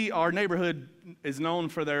our neighborhood is known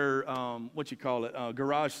for their,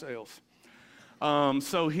 garage sales.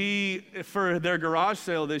 For their garage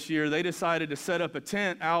sale this year, they decided to set up a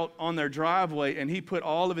tent out on their driveway, and he put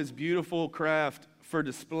all of his beautiful craft for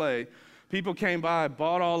display. People came by,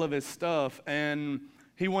 bought all of his stuff, and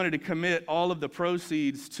he wanted to commit all of the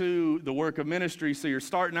proceeds to the work of ministry. So you're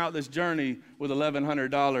starting out this journey with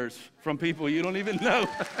 $1,100 from people you don't even know.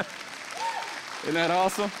 Isn't that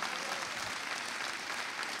awesome?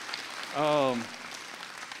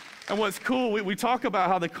 And what's cool, we talk about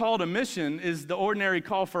how the call to mission is the ordinary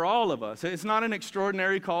call for all of us. It's not an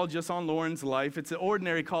extraordinary call just on Lauren's life. It's an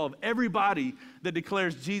ordinary call of everybody that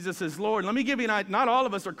declares Jesus is Lord. Let me give you an idea. Not all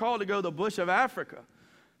of us are called to go to the bush of Africa.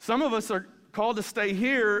 Some of us are called to stay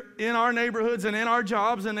here in our neighborhoods and in our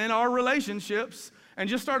jobs and in our relationships and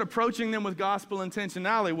just start approaching them with gospel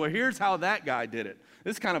intentionality. Well, here's how that guy did it.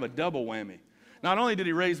 This is kind of a double whammy. Not only did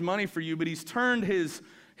he raise money for you, but he's turned his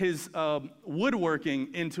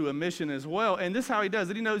woodworking into a mission as well. And this is how he does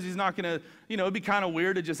it. He knows he's not going to, it'd be kind of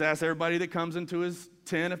weird to just ask everybody that comes into his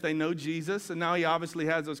tent if they know Jesus. And now he obviously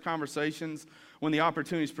has those conversations when the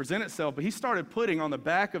opportunities present itself. But he started putting on the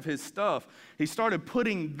back of his stuff, he started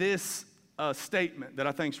putting this statement that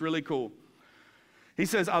I think is really cool. He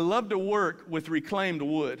says, I love to work with reclaimed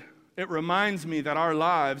wood. It reminds me that our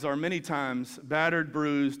lives are many times battered,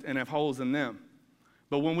 bruised, and have holes in them.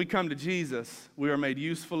 But when we come to Jesus, we are made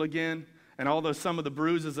useful again, and although some of the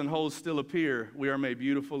bruises and holes still appear, we are made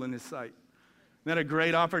beautiful in His sight. Isn't that a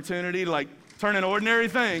great opportunity to turn an ordinary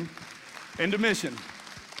thing into mission?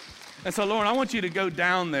 And so, Lauren, I want you to go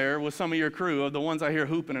down there with some of your crew, of the ones I hear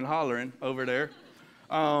hooping and hollering over there.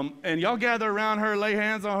 And y'all gather around her, lay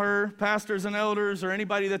hands on her, pastors and elders, or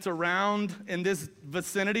anybody that's around in this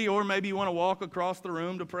vicinity, or maybe you want to walk across the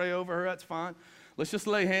room to pray over her, that's fine. Let's just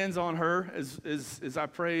lay hands on her as I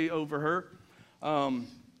pray over her.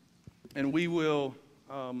 And we will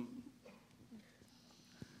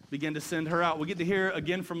begin to send her out. We'll get to hear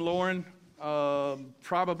again from Lauren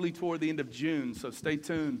probably toward the end of June, so stay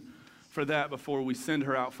tuned for that before we send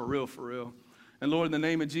her out for real, for real. And Lord, in the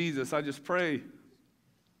name of Jesus, I just pray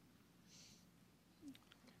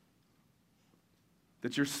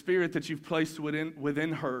that your spirit that you've placed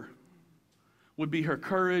within her would be her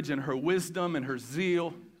courage and her wisdom and her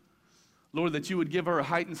zeal. Lord, that you would give her a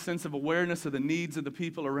heightened sense of awareness of the needs of the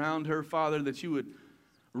people around her, Father, that you would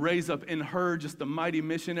raise up in her just the mighty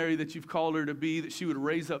missionary that you've called her to be, that she would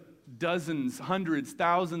raise up dozens, hundreds,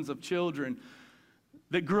 thousands of children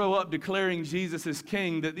that grow up declaring Jesus as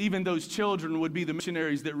King, that even those children would be the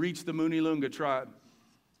missionaries that reach the Munilunga tribe.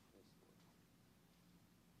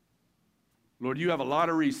 Lord, you have a lot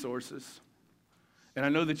of resources, and I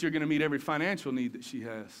know that you're going to meet every financial need that she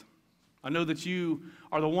has. I know that you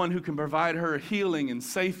are the one who can provide her healing and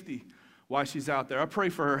safety while she's out there. I pray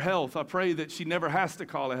for her health. I pray that she never has to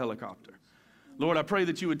call a helicopter. Lord, I pray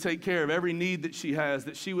that you would take care of every need that she has,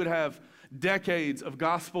 that she would have decades of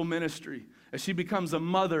gospel ministry as she becomes a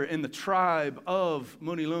mother in the tribe of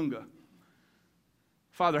Munilunga.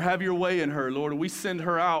 Father, have your way in her, Lord. We send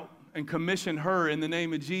her out and commission her in the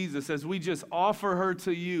name of Jesus as we just offer her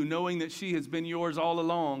to you, knowing that she has been yours all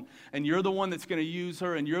along, and you're the one that's going to use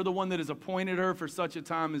her, and you're the one that has appointed her for such a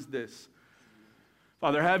time as this.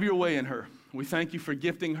 Father, have your way in her. We thank you for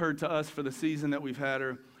gifting her to us for the season that we've had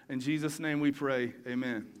her. In Jesus' name we pray,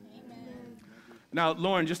 amen. Now,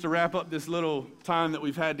 Lauren, just to wrap up this little time that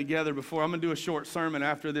we've had together before, I'm going to do a short sermon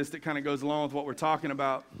after this that kind of goes along with what we're talking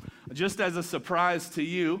about. Just as a surprise to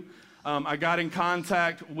you, I got in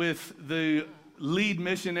contact with the lead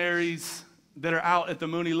missionaries that are out at the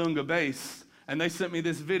Munilunga base, and they sent me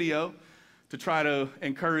this video to try to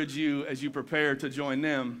encourage you as you prepare to join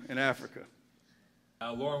them in Africa.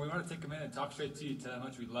 Lauren, we want to take a minute and talk straight to you, tell how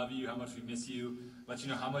much we love you, how much we miss you, let you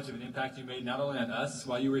know how much of an impact you made, not only on us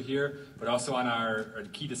while you were here, but also on our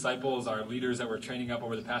key disciples, our leaders that we're training up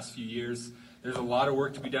over the past few years. There's a lot of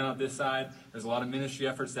work to be done on this side. There's a lot of ministry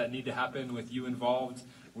efforts that need to happen with you involved.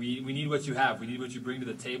 We need what you have. We need what you bring to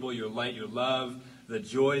the table, your light, your love, the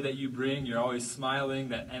joy that you bring. You're always smiling,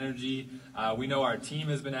 that energy. We know our team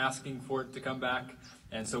has been asking for it to come back,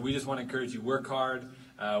 and so we just want to encourage you, work hard.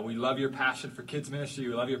 We love your passion for kids ministry.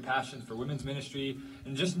 We love your passion for women's ministry.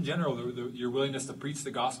 And just in general, your willingness to preach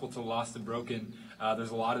the gospel to the lost and broken.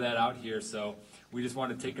 There's a lot of that out here. So we just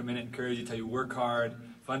want to take a minute and encourage you, tell you work hard.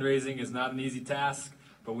 Fundraising is not an easy task,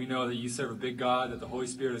 but we know that you serve a big God, that the Holy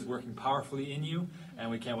Spirit is working powerfully in you,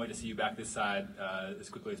 and we can't wait to see you back this side as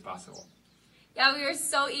quickly as possible. Yeah, we are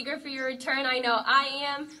so eager for your return. I know I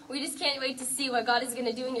am. We just can't wait to see what God is going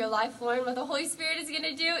to do in your life, Lauren, what the Holy Spirit is going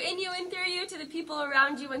to do in you and through you to the people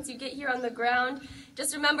around you once you get here on the ground.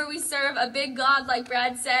 Just remember, we serve a big God, like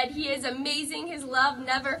Brad said. He is amazing. His love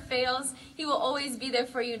never fails. He will always be there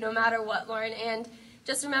for you no matter what, Lauren. And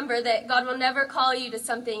just remember that God will never call you to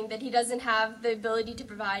something that he doesn't have the ability to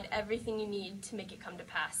provide everything you need to make it come to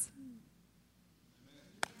pass.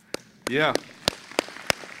 Yeah.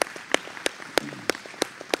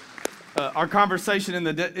 Our conversation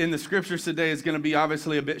in the scriptures today is going to be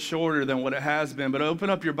obviously a bit shorter than what it has been, but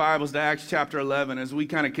open up your Bibles to Acts chapter 11 as we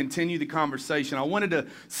kind of continue the conversation. I wanted to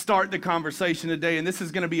start the conversation today, and this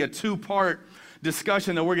is going to be a two-part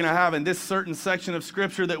discussion that we're going to have in this certain section of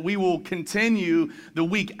scripture that we will continue the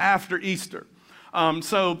week after Easter.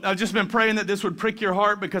 So I've just been praying that this would prick your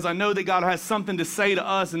heart because I know that God has something to say to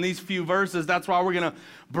us in these few verses. That's why we're going to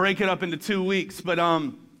break it up into 2 weeks. But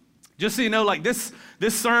just so you know, like this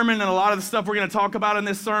sermon and a lot of the stuff we're going to talk about in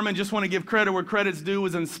this sermon, just want to give credit where credit's due,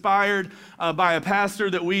 was inspired by a pastor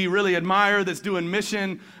that we really admire that's doing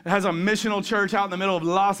mission. It has a missional church out in the middle of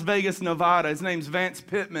Las Vegas, Nevada. His name's Vance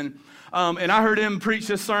Pittman. And I heard him preach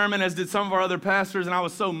this sermon, as did some of our other pastors, and I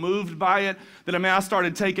was so moved by it that I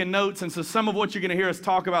started taking notes. And so some of what you're going to hear us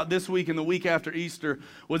talk about this week and the week after Easter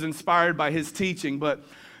was inspired by his teaching. But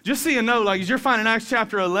just so you know, like as you're finding Acts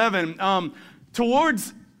chapter 11,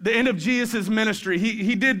 towards the end of Jesus' ministry,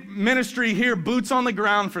 he did ministry here, boots on the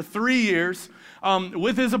ground, for 3 years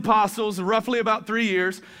with his apostles, roughly about 3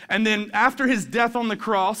 years. And then after his death on the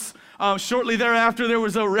cross, shortly thereafter, there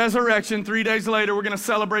was a resurrection. 3 days later, we're going to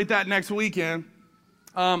celebrate that next weekend.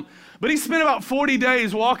 But he spent about 40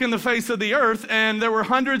 days walking the face of the earth, and there were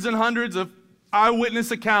hundreds and hundreds of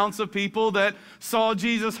eyewitness accounts of people that saw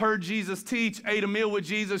Jesus, heard Jesus teach, ate a meal with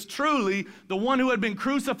Jesus. Truly, the one who had been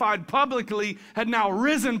crucified publicly had now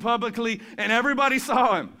risen publicly, and everybody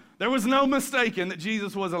saw him. There was no mistaking that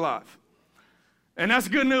Jesus was alive. And that's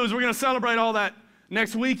good news. We're going to celebrate all that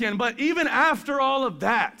next weekend. But even after all of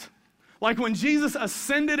that, like when Jesus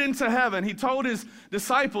ascended into heaven, he told his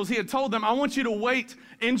disciples, he had told them, I want you to wait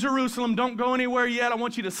in Jerusalem. Don't go anywhere yet. I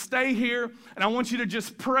want you to stay here, and I want you to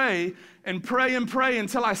just pray and pray and pray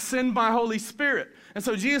until I send my Holy Spirit. And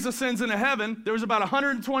so Jesus ascends into heaven. There was about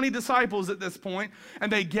 120 disciples at this point,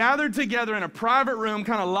 and they gathered together in a private room,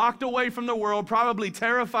 kind of locked away from the world, probably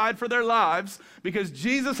terrified for their lives because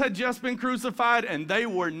Jesus had just been crucified and they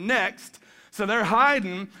were next. So they're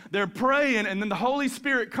hiding, they're praying, and then the Holy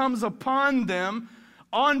Spirit comes upon them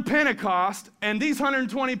on Pentecost, and these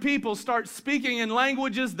 120 people start speaking in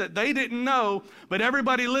languages that they didn't know, but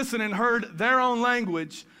everybody listening heard their own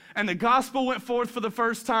language, and the gospel went forth for the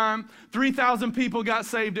first time. 3,000 people got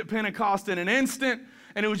saved at Pentecost in an instant,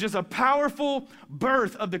 and it was just a powerful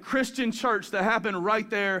birth of the Christian church that happened right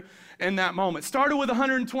there in that moment. Started with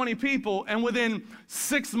 120 people, and within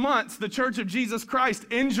 6 months, the Church of Jesus Christ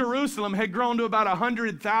in Jerusalem had grown to about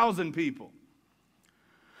 100,000 people.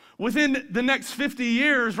 Within the next 50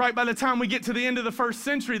 years, right by the time we get to the end of the first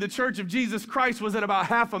century, the Church of Jesus Christ was at about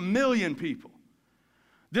 500,000 people.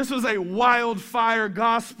 This was a wildfire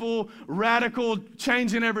gospel, radical,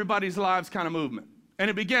 changing everybody's lives kind of movement. And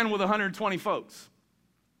it began with 120 folks.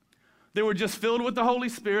 They were just filled with the Holy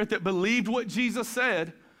Spirit that believed what Jesus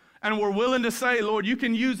said and were willing to say, Lord, you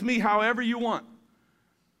can use me however you want.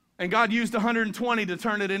 And God used 120 to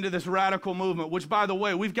turn it into this radical movement, which, by the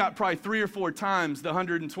way, we've got probably 3 or 4 times the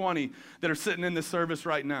 120 that are sitting in this service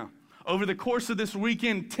right now. Over the course of this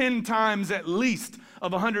weekend, 10 times at least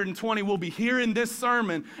of 120 will be hearing this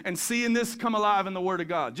sermon and seeing this come alive in the Word of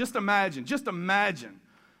God. Just imagine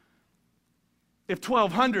if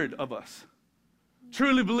 1,200 of us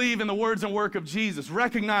truly believe in the words and work of Jesus,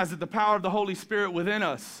 recognize that the power of the Holy Spirit within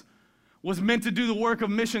us was meant to do the work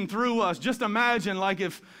of mission through us. Just imagine like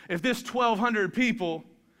if this 1,200 people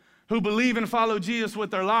who believe and follow Jesus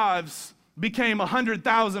with their lives became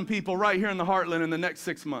 100,000 people right here in the Heartland in the next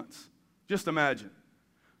 6 months. Just imagine.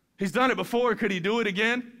 He's done it before. Could he do it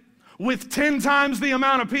again? With 10 times the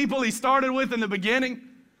amount of people he started with in the beginning?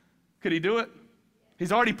 Could he do it?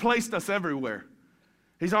 He's already placed us everywhere.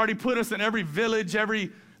 He's already put us in every village,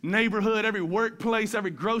 every neighborhood, every workplace,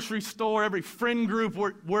 every grocery store, every friend group.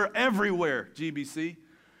 We're everywhere, GBC.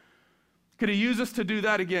 Could he use us to do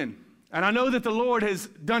that again? And I know that the Lord has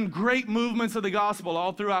done great movements of the gospel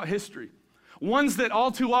all throughout history. Ones that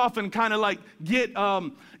all too often kind of like get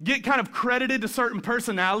kind of credited to certain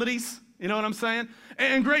personalities. You know what I'm saying?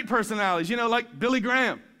 And great personalities, you know, like Billy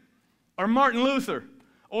Graham or Martin Luther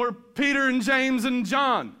or Peter and James and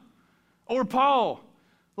John or Paul.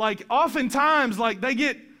 Like oftentimes, like they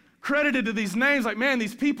get credited to these names, like, man,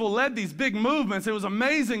 these people led these big movements. It was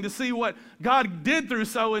amazing to see what God did through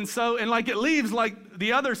so-and-so, and like it leaves like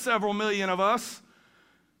the other several million of us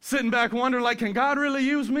sitting back wondering, like, can God really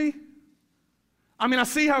use me? I mean, I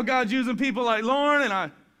see how God's using people like Lauren, and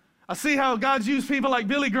I see how God's used people like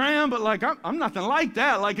Billy Graham, but like I'm nothing like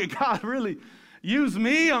that. Like, can God really use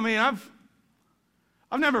me? I mean, I've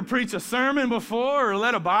never preached a sermon before or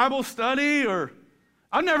led a Bible study, or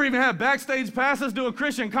I've never even had backstage passes to a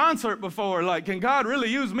Christian concert before. Like, can God really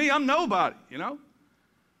use me? I'm nobody, you know?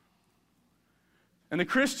 And the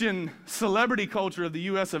Christian celebrity culture of the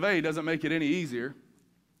US of A doesn't make it any easier.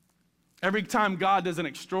 Every time God does an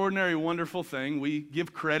extraordinary, wonderful thing, we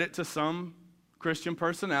give credit to some Christian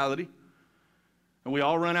personality, and we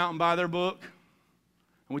all run out and buy their book,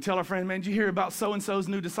 and we tell our friend, man, did you hear about so-and-so's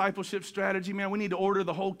new discipleship strategy? Man, we need to order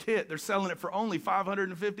the whole kit. They're selling it for only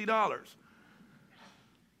 $550.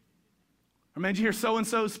 Or, man, did you hear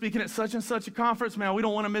so-and-so speaking at such and such a conference? Man, we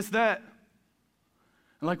don't want to miss that.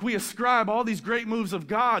 And like, we ascribe all these great moves of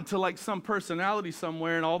God to like some personality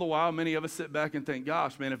somewhere, and all the while many of us sit back and think,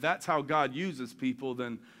 gosh, man, if that's how God uses people,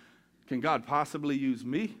 then can God possibly use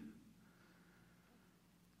me?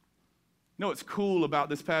 You know what's cool about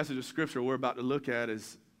this passage of Scripture we're about to look at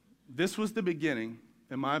is this was the beginning,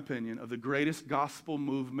 in my opinion, of the greatest gospel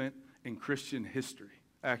movement in Christian history,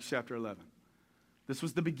 Acts chapter 11. This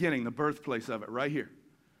was the beginning, the birthplace of it, right here.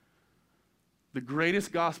 The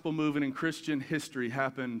greatest gospel movement in Christian history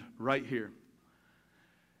happened right here.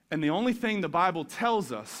 And the only thing the Bible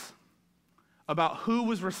tells us about who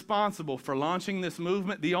was responsible for launching this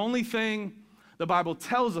movement, the only thing the Bible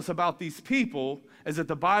tells us about these people is that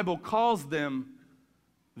the Bible calls them.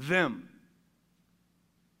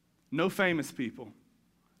 No famous people,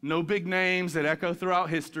 no big names that echo throughout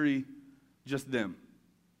history, just them.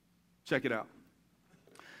 Check it out.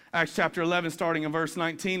 Acts chapter 11, starting in verse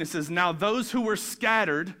 19, it says, now those who were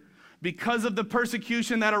scattered because of the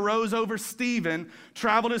persecution that arose over Stephen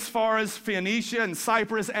traveled as far as Phoenicia and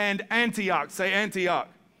Cyprus and Antioch. Say Antioch.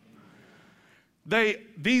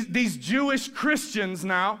 These Jewish Christians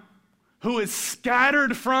now, who is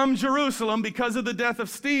scattered from Jerusalem because of the death of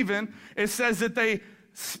Stephen, it says that they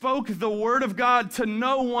spoke the word of God to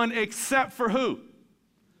no one except for who?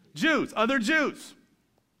 Jews, other Jews.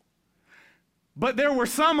 But there were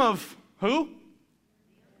some of who?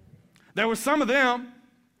 There were some of them,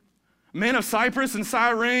 men of Cyprus and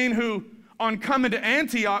Cyrene, who on coming to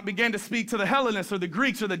Antioch began to speak to the Hellenists or the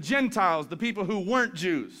Greeks or the Gentiles, the people who weren't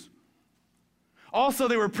Jews. Also,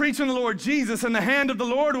 they were preaching the Lord Jesus, and the hand of the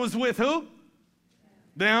Lord was with who?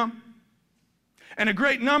 Them. And a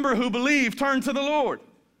great number who believed turned to the Lord.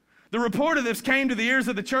 The report of this came to the ears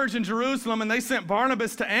of the church in Jerusalem, and they sent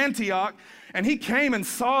Barnabas to Antioch, and he came and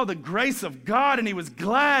saw the grace of God, and he was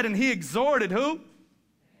glad, and he exhorted who?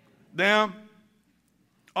 Them.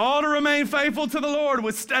 All to remain faithful to the Lord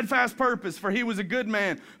with steadfast purpose, for he was a good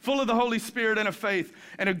man, full of the Holy Spirit and of faith.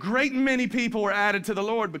 And a great many people were added to the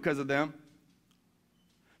Lord because of them.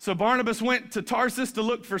 So Barnabas went to Tarsus to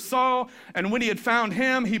look for Saul, and when he had found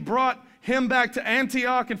him, he brought him back to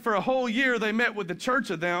Antioch, and for a whole year they met with the church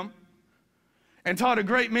of them and taught a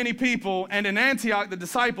great many people, and in Antioch the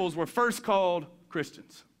disciples were first called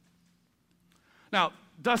Christians. Now,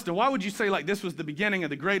 Dustin, why would you say like this was the beginning of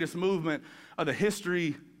the greatest movement of the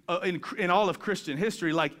history, in all of Christian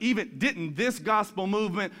history? Like, even didn't this gospel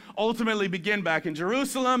movement ultimately begin back in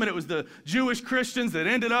Jerusalem, and it was the Jewish Christians that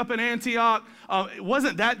ended up in Antioch?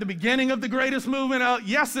 Wasn't that the beginning of the greatest movement?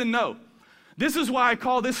 Yes and no. This is why I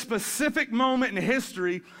call this specific moment in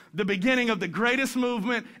history the beginning of the greatest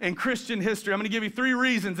movement in Christian history. I'm going to give you 3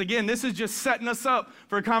 reasons. Again, this is just setting us up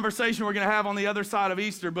for a conversation we're going to have on the other side of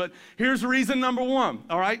Easter. But here's reason number 1,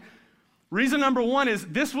 all right? Reason number 1 is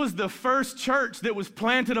this was the first church that was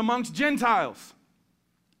planted amongst Gentiles.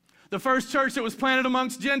 The first church that was planted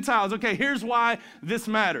amongst Gentiles. Okay, here's why this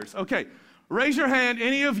matters. Okay, raise your hand,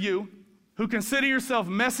 any of you who consider yourself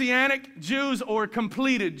Messianic Jews or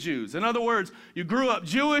completed Jews. In other words, you grew up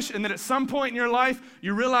Jewish, and then at some point in your life,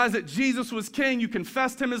 you realized that Jesus was king, you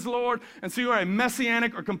confessed him as Lord, and so you are a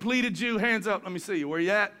Messianic or completed Jew. Hands up, let me see you. Where you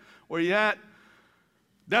at? Where you at?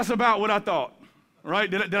 That's about what I thought. All right,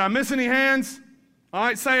 did I miss any hands? All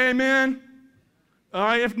right, say amen. All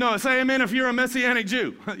right, say amen if you're a Messianic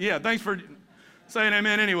Jew. Yeah, thanks for saying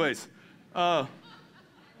amen anyways.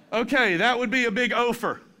 Okay, that would be a big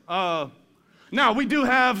offer. Now, we do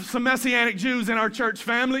have some Messianic Jews in our church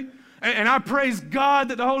family, and I praise God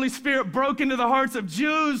that the Holy Spirit broke into the hearts of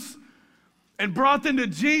Jews and brought them to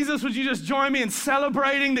Jesus. Would you just join me in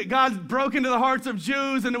celebrating that God broke into the hearts of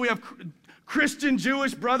Jews and that we have Christian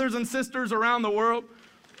Jewish brothers and sisters around the world?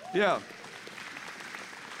 Yeah.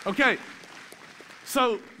 Okay,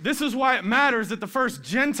 so this is why it matters that the first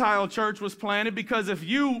Gentile church was planted, because if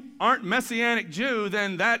you aren't Messianic Jew,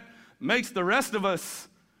 then that makes the rest of us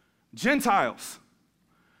Gentiles.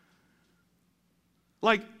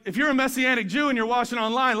 Like, if you're a Messianic Jew and you're watching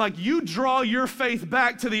online, like, you draw your faith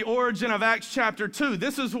back to the origin of Acts chapter 2.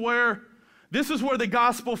 This is where the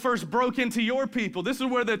gospel first broke into your people. This is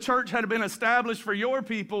where the church had been established for your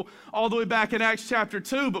people all the way back in Acts chapter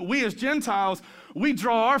 2. But we as Gentiles, we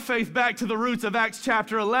draw our faith back to the roots of Acts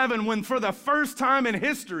chapter 11, when for the first time in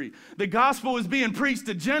history, the gospel was being preached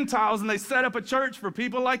to Gentiles, and they set up a church for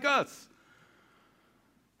people like us.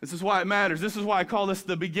 This is why it matters. This is why I call this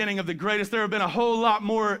the beginning of the greatest. There have been a whole lot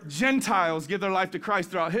more Gentiles give their life to Christ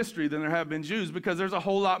throughout history than there have been Jews, because there's a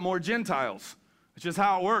whole lot more Gentiles. It's just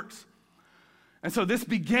how it works. And so this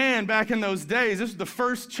began back in those days. This was the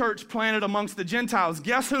first church planted amongst the Gentiles.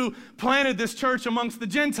 Guess who planted this church amongst the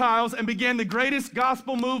Gentiles and began the greatest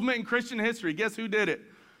gospel movement in Christian history? Guess who did it?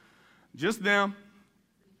 Just them.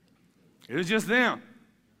 It was just them.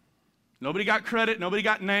 Nobody got credit. Nobody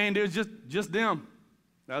got named. It was just them.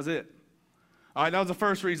 That was it. All right, that was the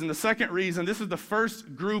first reason. The second reason, this is the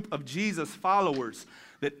first group of Jesus followers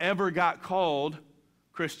that ever got called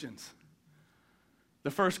Christians.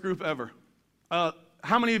 The first group ever.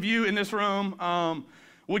 How many of you in this room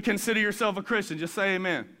would consider yourself a Christian? Just say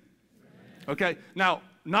amen. Okay, now,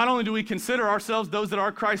 not only do we consider ourselves, those that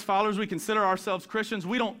are Christ followers, we consider ourselves Christians.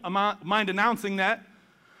 We don't mind announcing that.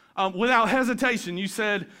 Without hesitation, you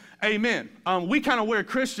said amen. We kind of wear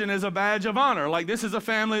Christian as a badge of honor, like this is a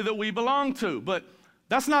family that we belong to. But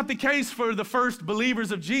that's not the case for the first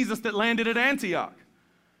believers of Jesus that landed at Antioch.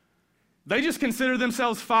 They just considered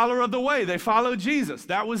themselves follower of the way. They followed Jesus.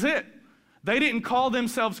 That was it. They didn't call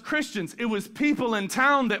themselves Christians. It was people in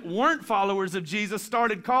town that weren't followers of Jesus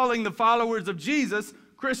started calling the followers of Jesus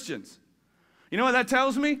Christians. You know what that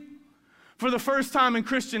tells me? For the first time in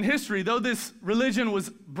Christian history, though this religion was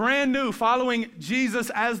brand new, following Jesus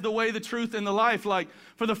as the way, the truth, and the life, like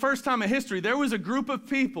for the first time in history, there was a group of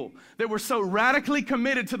people that were so radically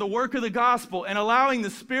committed to the work of the gospel and allowing the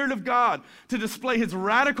Spirit of God to display his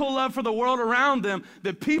radical love for the world around them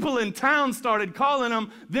that people in town started calling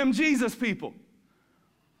them Jesus people.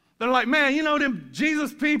 They're like, man, you know them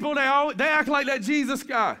Jesus people, they act like that Jesus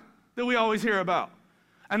guy that we always hear about.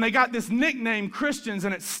 And they got this nickname, Christians,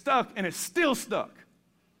 and it stuck, and it's still stuck.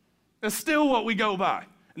 It's still what we go by.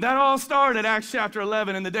 And that all started Acts chapter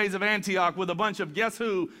 11 in the days of Antioch with a bunch of, guess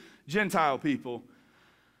who? Gentile people.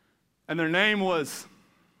 And their name was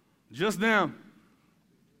just them.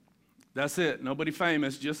 That's it. Nobody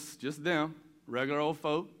famous, just them. Regular old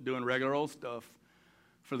folk doing regular old stuff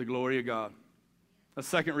for the glory of God. A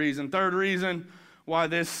second reason. Third reason why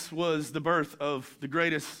this was the birth of the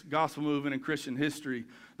greatest gospel movement in Christian history.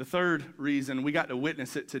 The third reason, we got to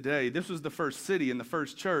witness it today. This was the first city and the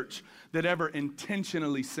first church that ever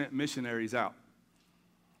intentionally sent missionaries out.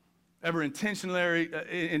 Ever intentionally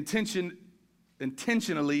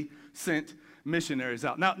sent missionaries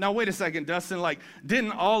out. Now wait a second, Dustin. Like,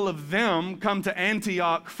 didn't all of them come to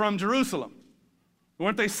Antioch from Jerusalem?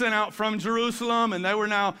 Weren't they sent out from Jerusalem and they were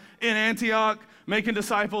now in Antioch making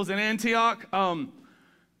disciples in Antioch?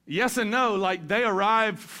 Yes and no. Like, they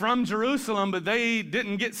arrived from Jerusalem, but they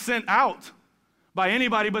didn't get sent out by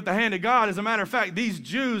anybody but the hand of God. As a matter of fact, these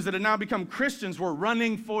Jews that had now become Christians were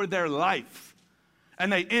running for their life,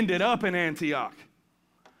 and they ended up in Antioch.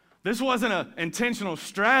 This wasn't an intentional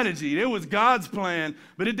strategy. It was God's plan,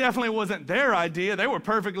 but it definitely wasn't their idea. They were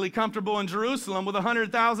perfectly comfortable in Jerusalem with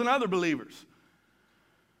 100,000 other believers.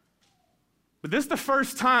 But this is the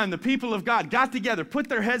first time the people of God got together, put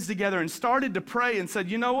their heads together, and started to pray and said,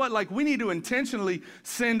 you know what, like, we need to intentionally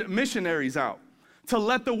send missionaries out to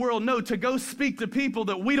let the world know, to go speak to people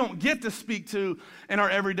that we don't get to speak to in our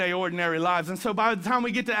everyday, ordinary lives. And so by the time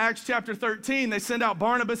we get to Acts chapter 13, they send out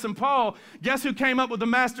Barnabas and Paul. Guess who came up with the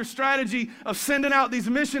master strategy of sending out these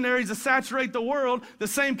missionaries to saturate the world? The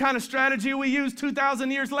same kind of strategy we used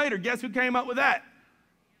 2,000 years later. Guess who came up with that?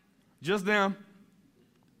 Just them.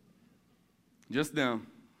 Just them.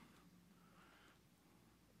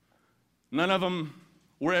 None of them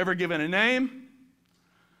were ever given a name.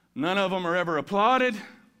 None of them are ever applauded.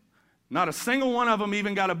 Not a single one of them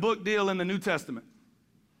even got a book deal in the New Testament.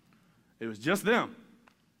 It was just them.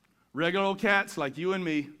 Regular old cats like you and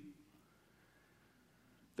me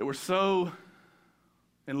that were so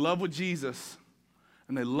in love with Jesus,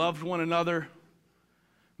 and they loved one another,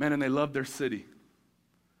 man, and they loved their city.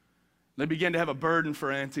 They began to have a burden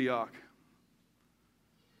for Antioch.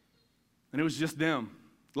 And it was just them.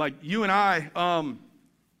 Like you and I,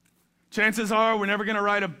 chances are we're never going to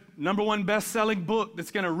write a #1 best-selling book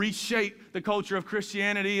that's going to reshape the culture of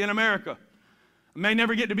Christianity in America. I may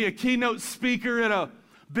never get to be a keynote speaker at a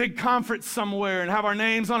big conference somewhere and have our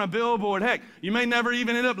names on a billboard. Heck, you may never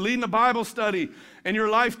even end up leading a Bible study in your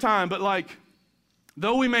lifetime, but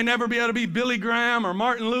though we may never be able to be Billy Graham or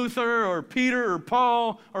Martin Luther or Peter or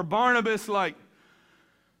Paul or Barnabas,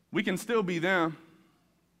 we can still be them.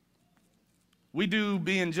 We do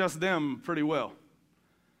being just them pretty well.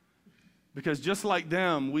 Because just like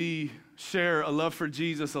them, we share a love for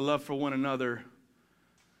Jesus, a love for one another,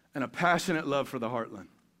 and a passionate love for the Heartland.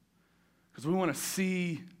 Because we want to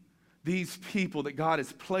see these people that God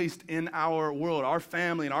has placed in our world, our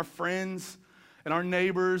family and our friends and our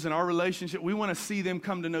neighbors and our relationship. We want to see them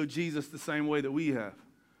come to know Jesus the same way that we have.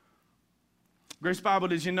 Grace Bible,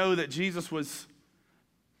 did you know that Jesus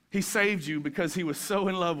he saved you because he was so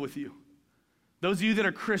in love with you? Those of you that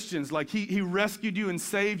are Christians, he rescued you and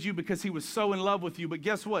saved you because he was so in love with you. But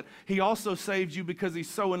guess what? He also saved you because he's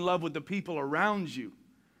so in love with the people around you.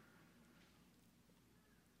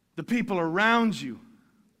 The people around you.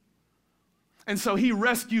 And so he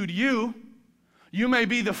rescued you. You may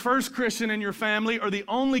be the first Christian in your family or the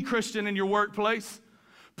only Christian in your workplace.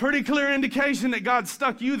 Pretty clear indication that God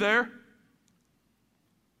stuck you there.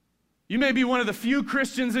 You may be one of the few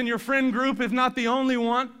Christians in your friend group, if not the only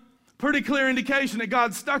one. Pretty clear indication that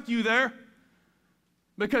God stuck you there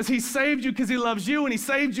because he saved you because he loves you, and he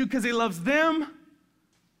saved you because he loves them,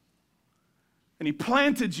 and he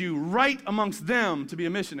planted you right amongst them to be a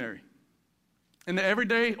missionary in the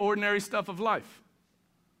everyday, ordinary stuff of life.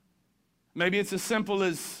 Maybe it's as simple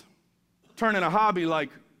as turning a hobby like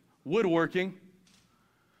woodworking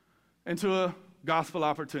into a gospel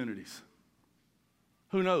opportunities.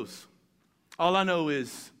 Who knows? All I know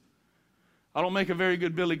is I don't make a very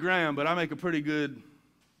good Billy Graham, but I make a pretty good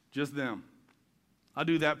just them. I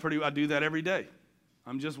do that every day.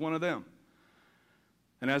 I'm just one of them.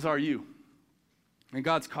 And as are you. And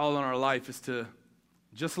God's call on our life is to,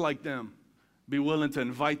 just like them, be willing to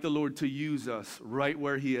invite the Lord to use us right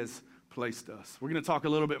where he has placed us. We're going to talk a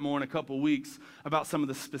little bit more in a couple weeks about some of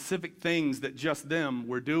the specific things that just them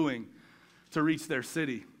were doing to reach their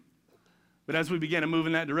city. But as we begin to move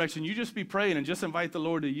in that direction, you just be praying and just invite the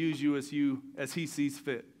Lord to use you as he sees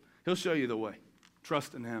fit. He'll show you the way.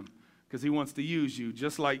 Trust in him because he wants to use you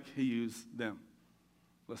just like he used them.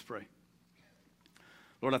 Let's pray.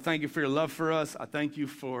 Lord, I thank you for your love for us. I thank you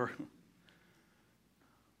for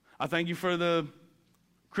the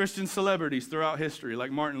Christian celebrities throughout history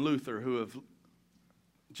like Martin Luther who have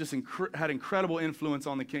just had incredible influence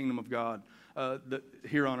on the kingdom of God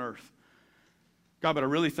here on earth. God, but I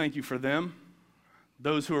really thank you for them,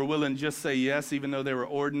 those who are willing to just say yes, even though they were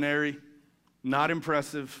ordinary, not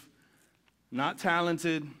impressive, not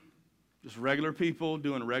talented, just regular people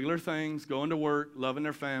doing regular things, going to work, loving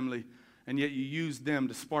their family, and yet you used them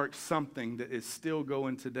to spark something that is still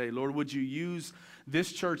going today. Lord, would you use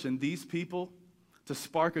this church and these people to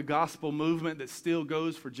spark a gospel movement that still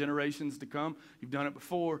goes for generations to come? You've done it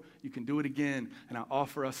before. You can do it again, and I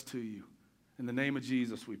offer us to you. In the name of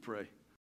Jesus, we pray.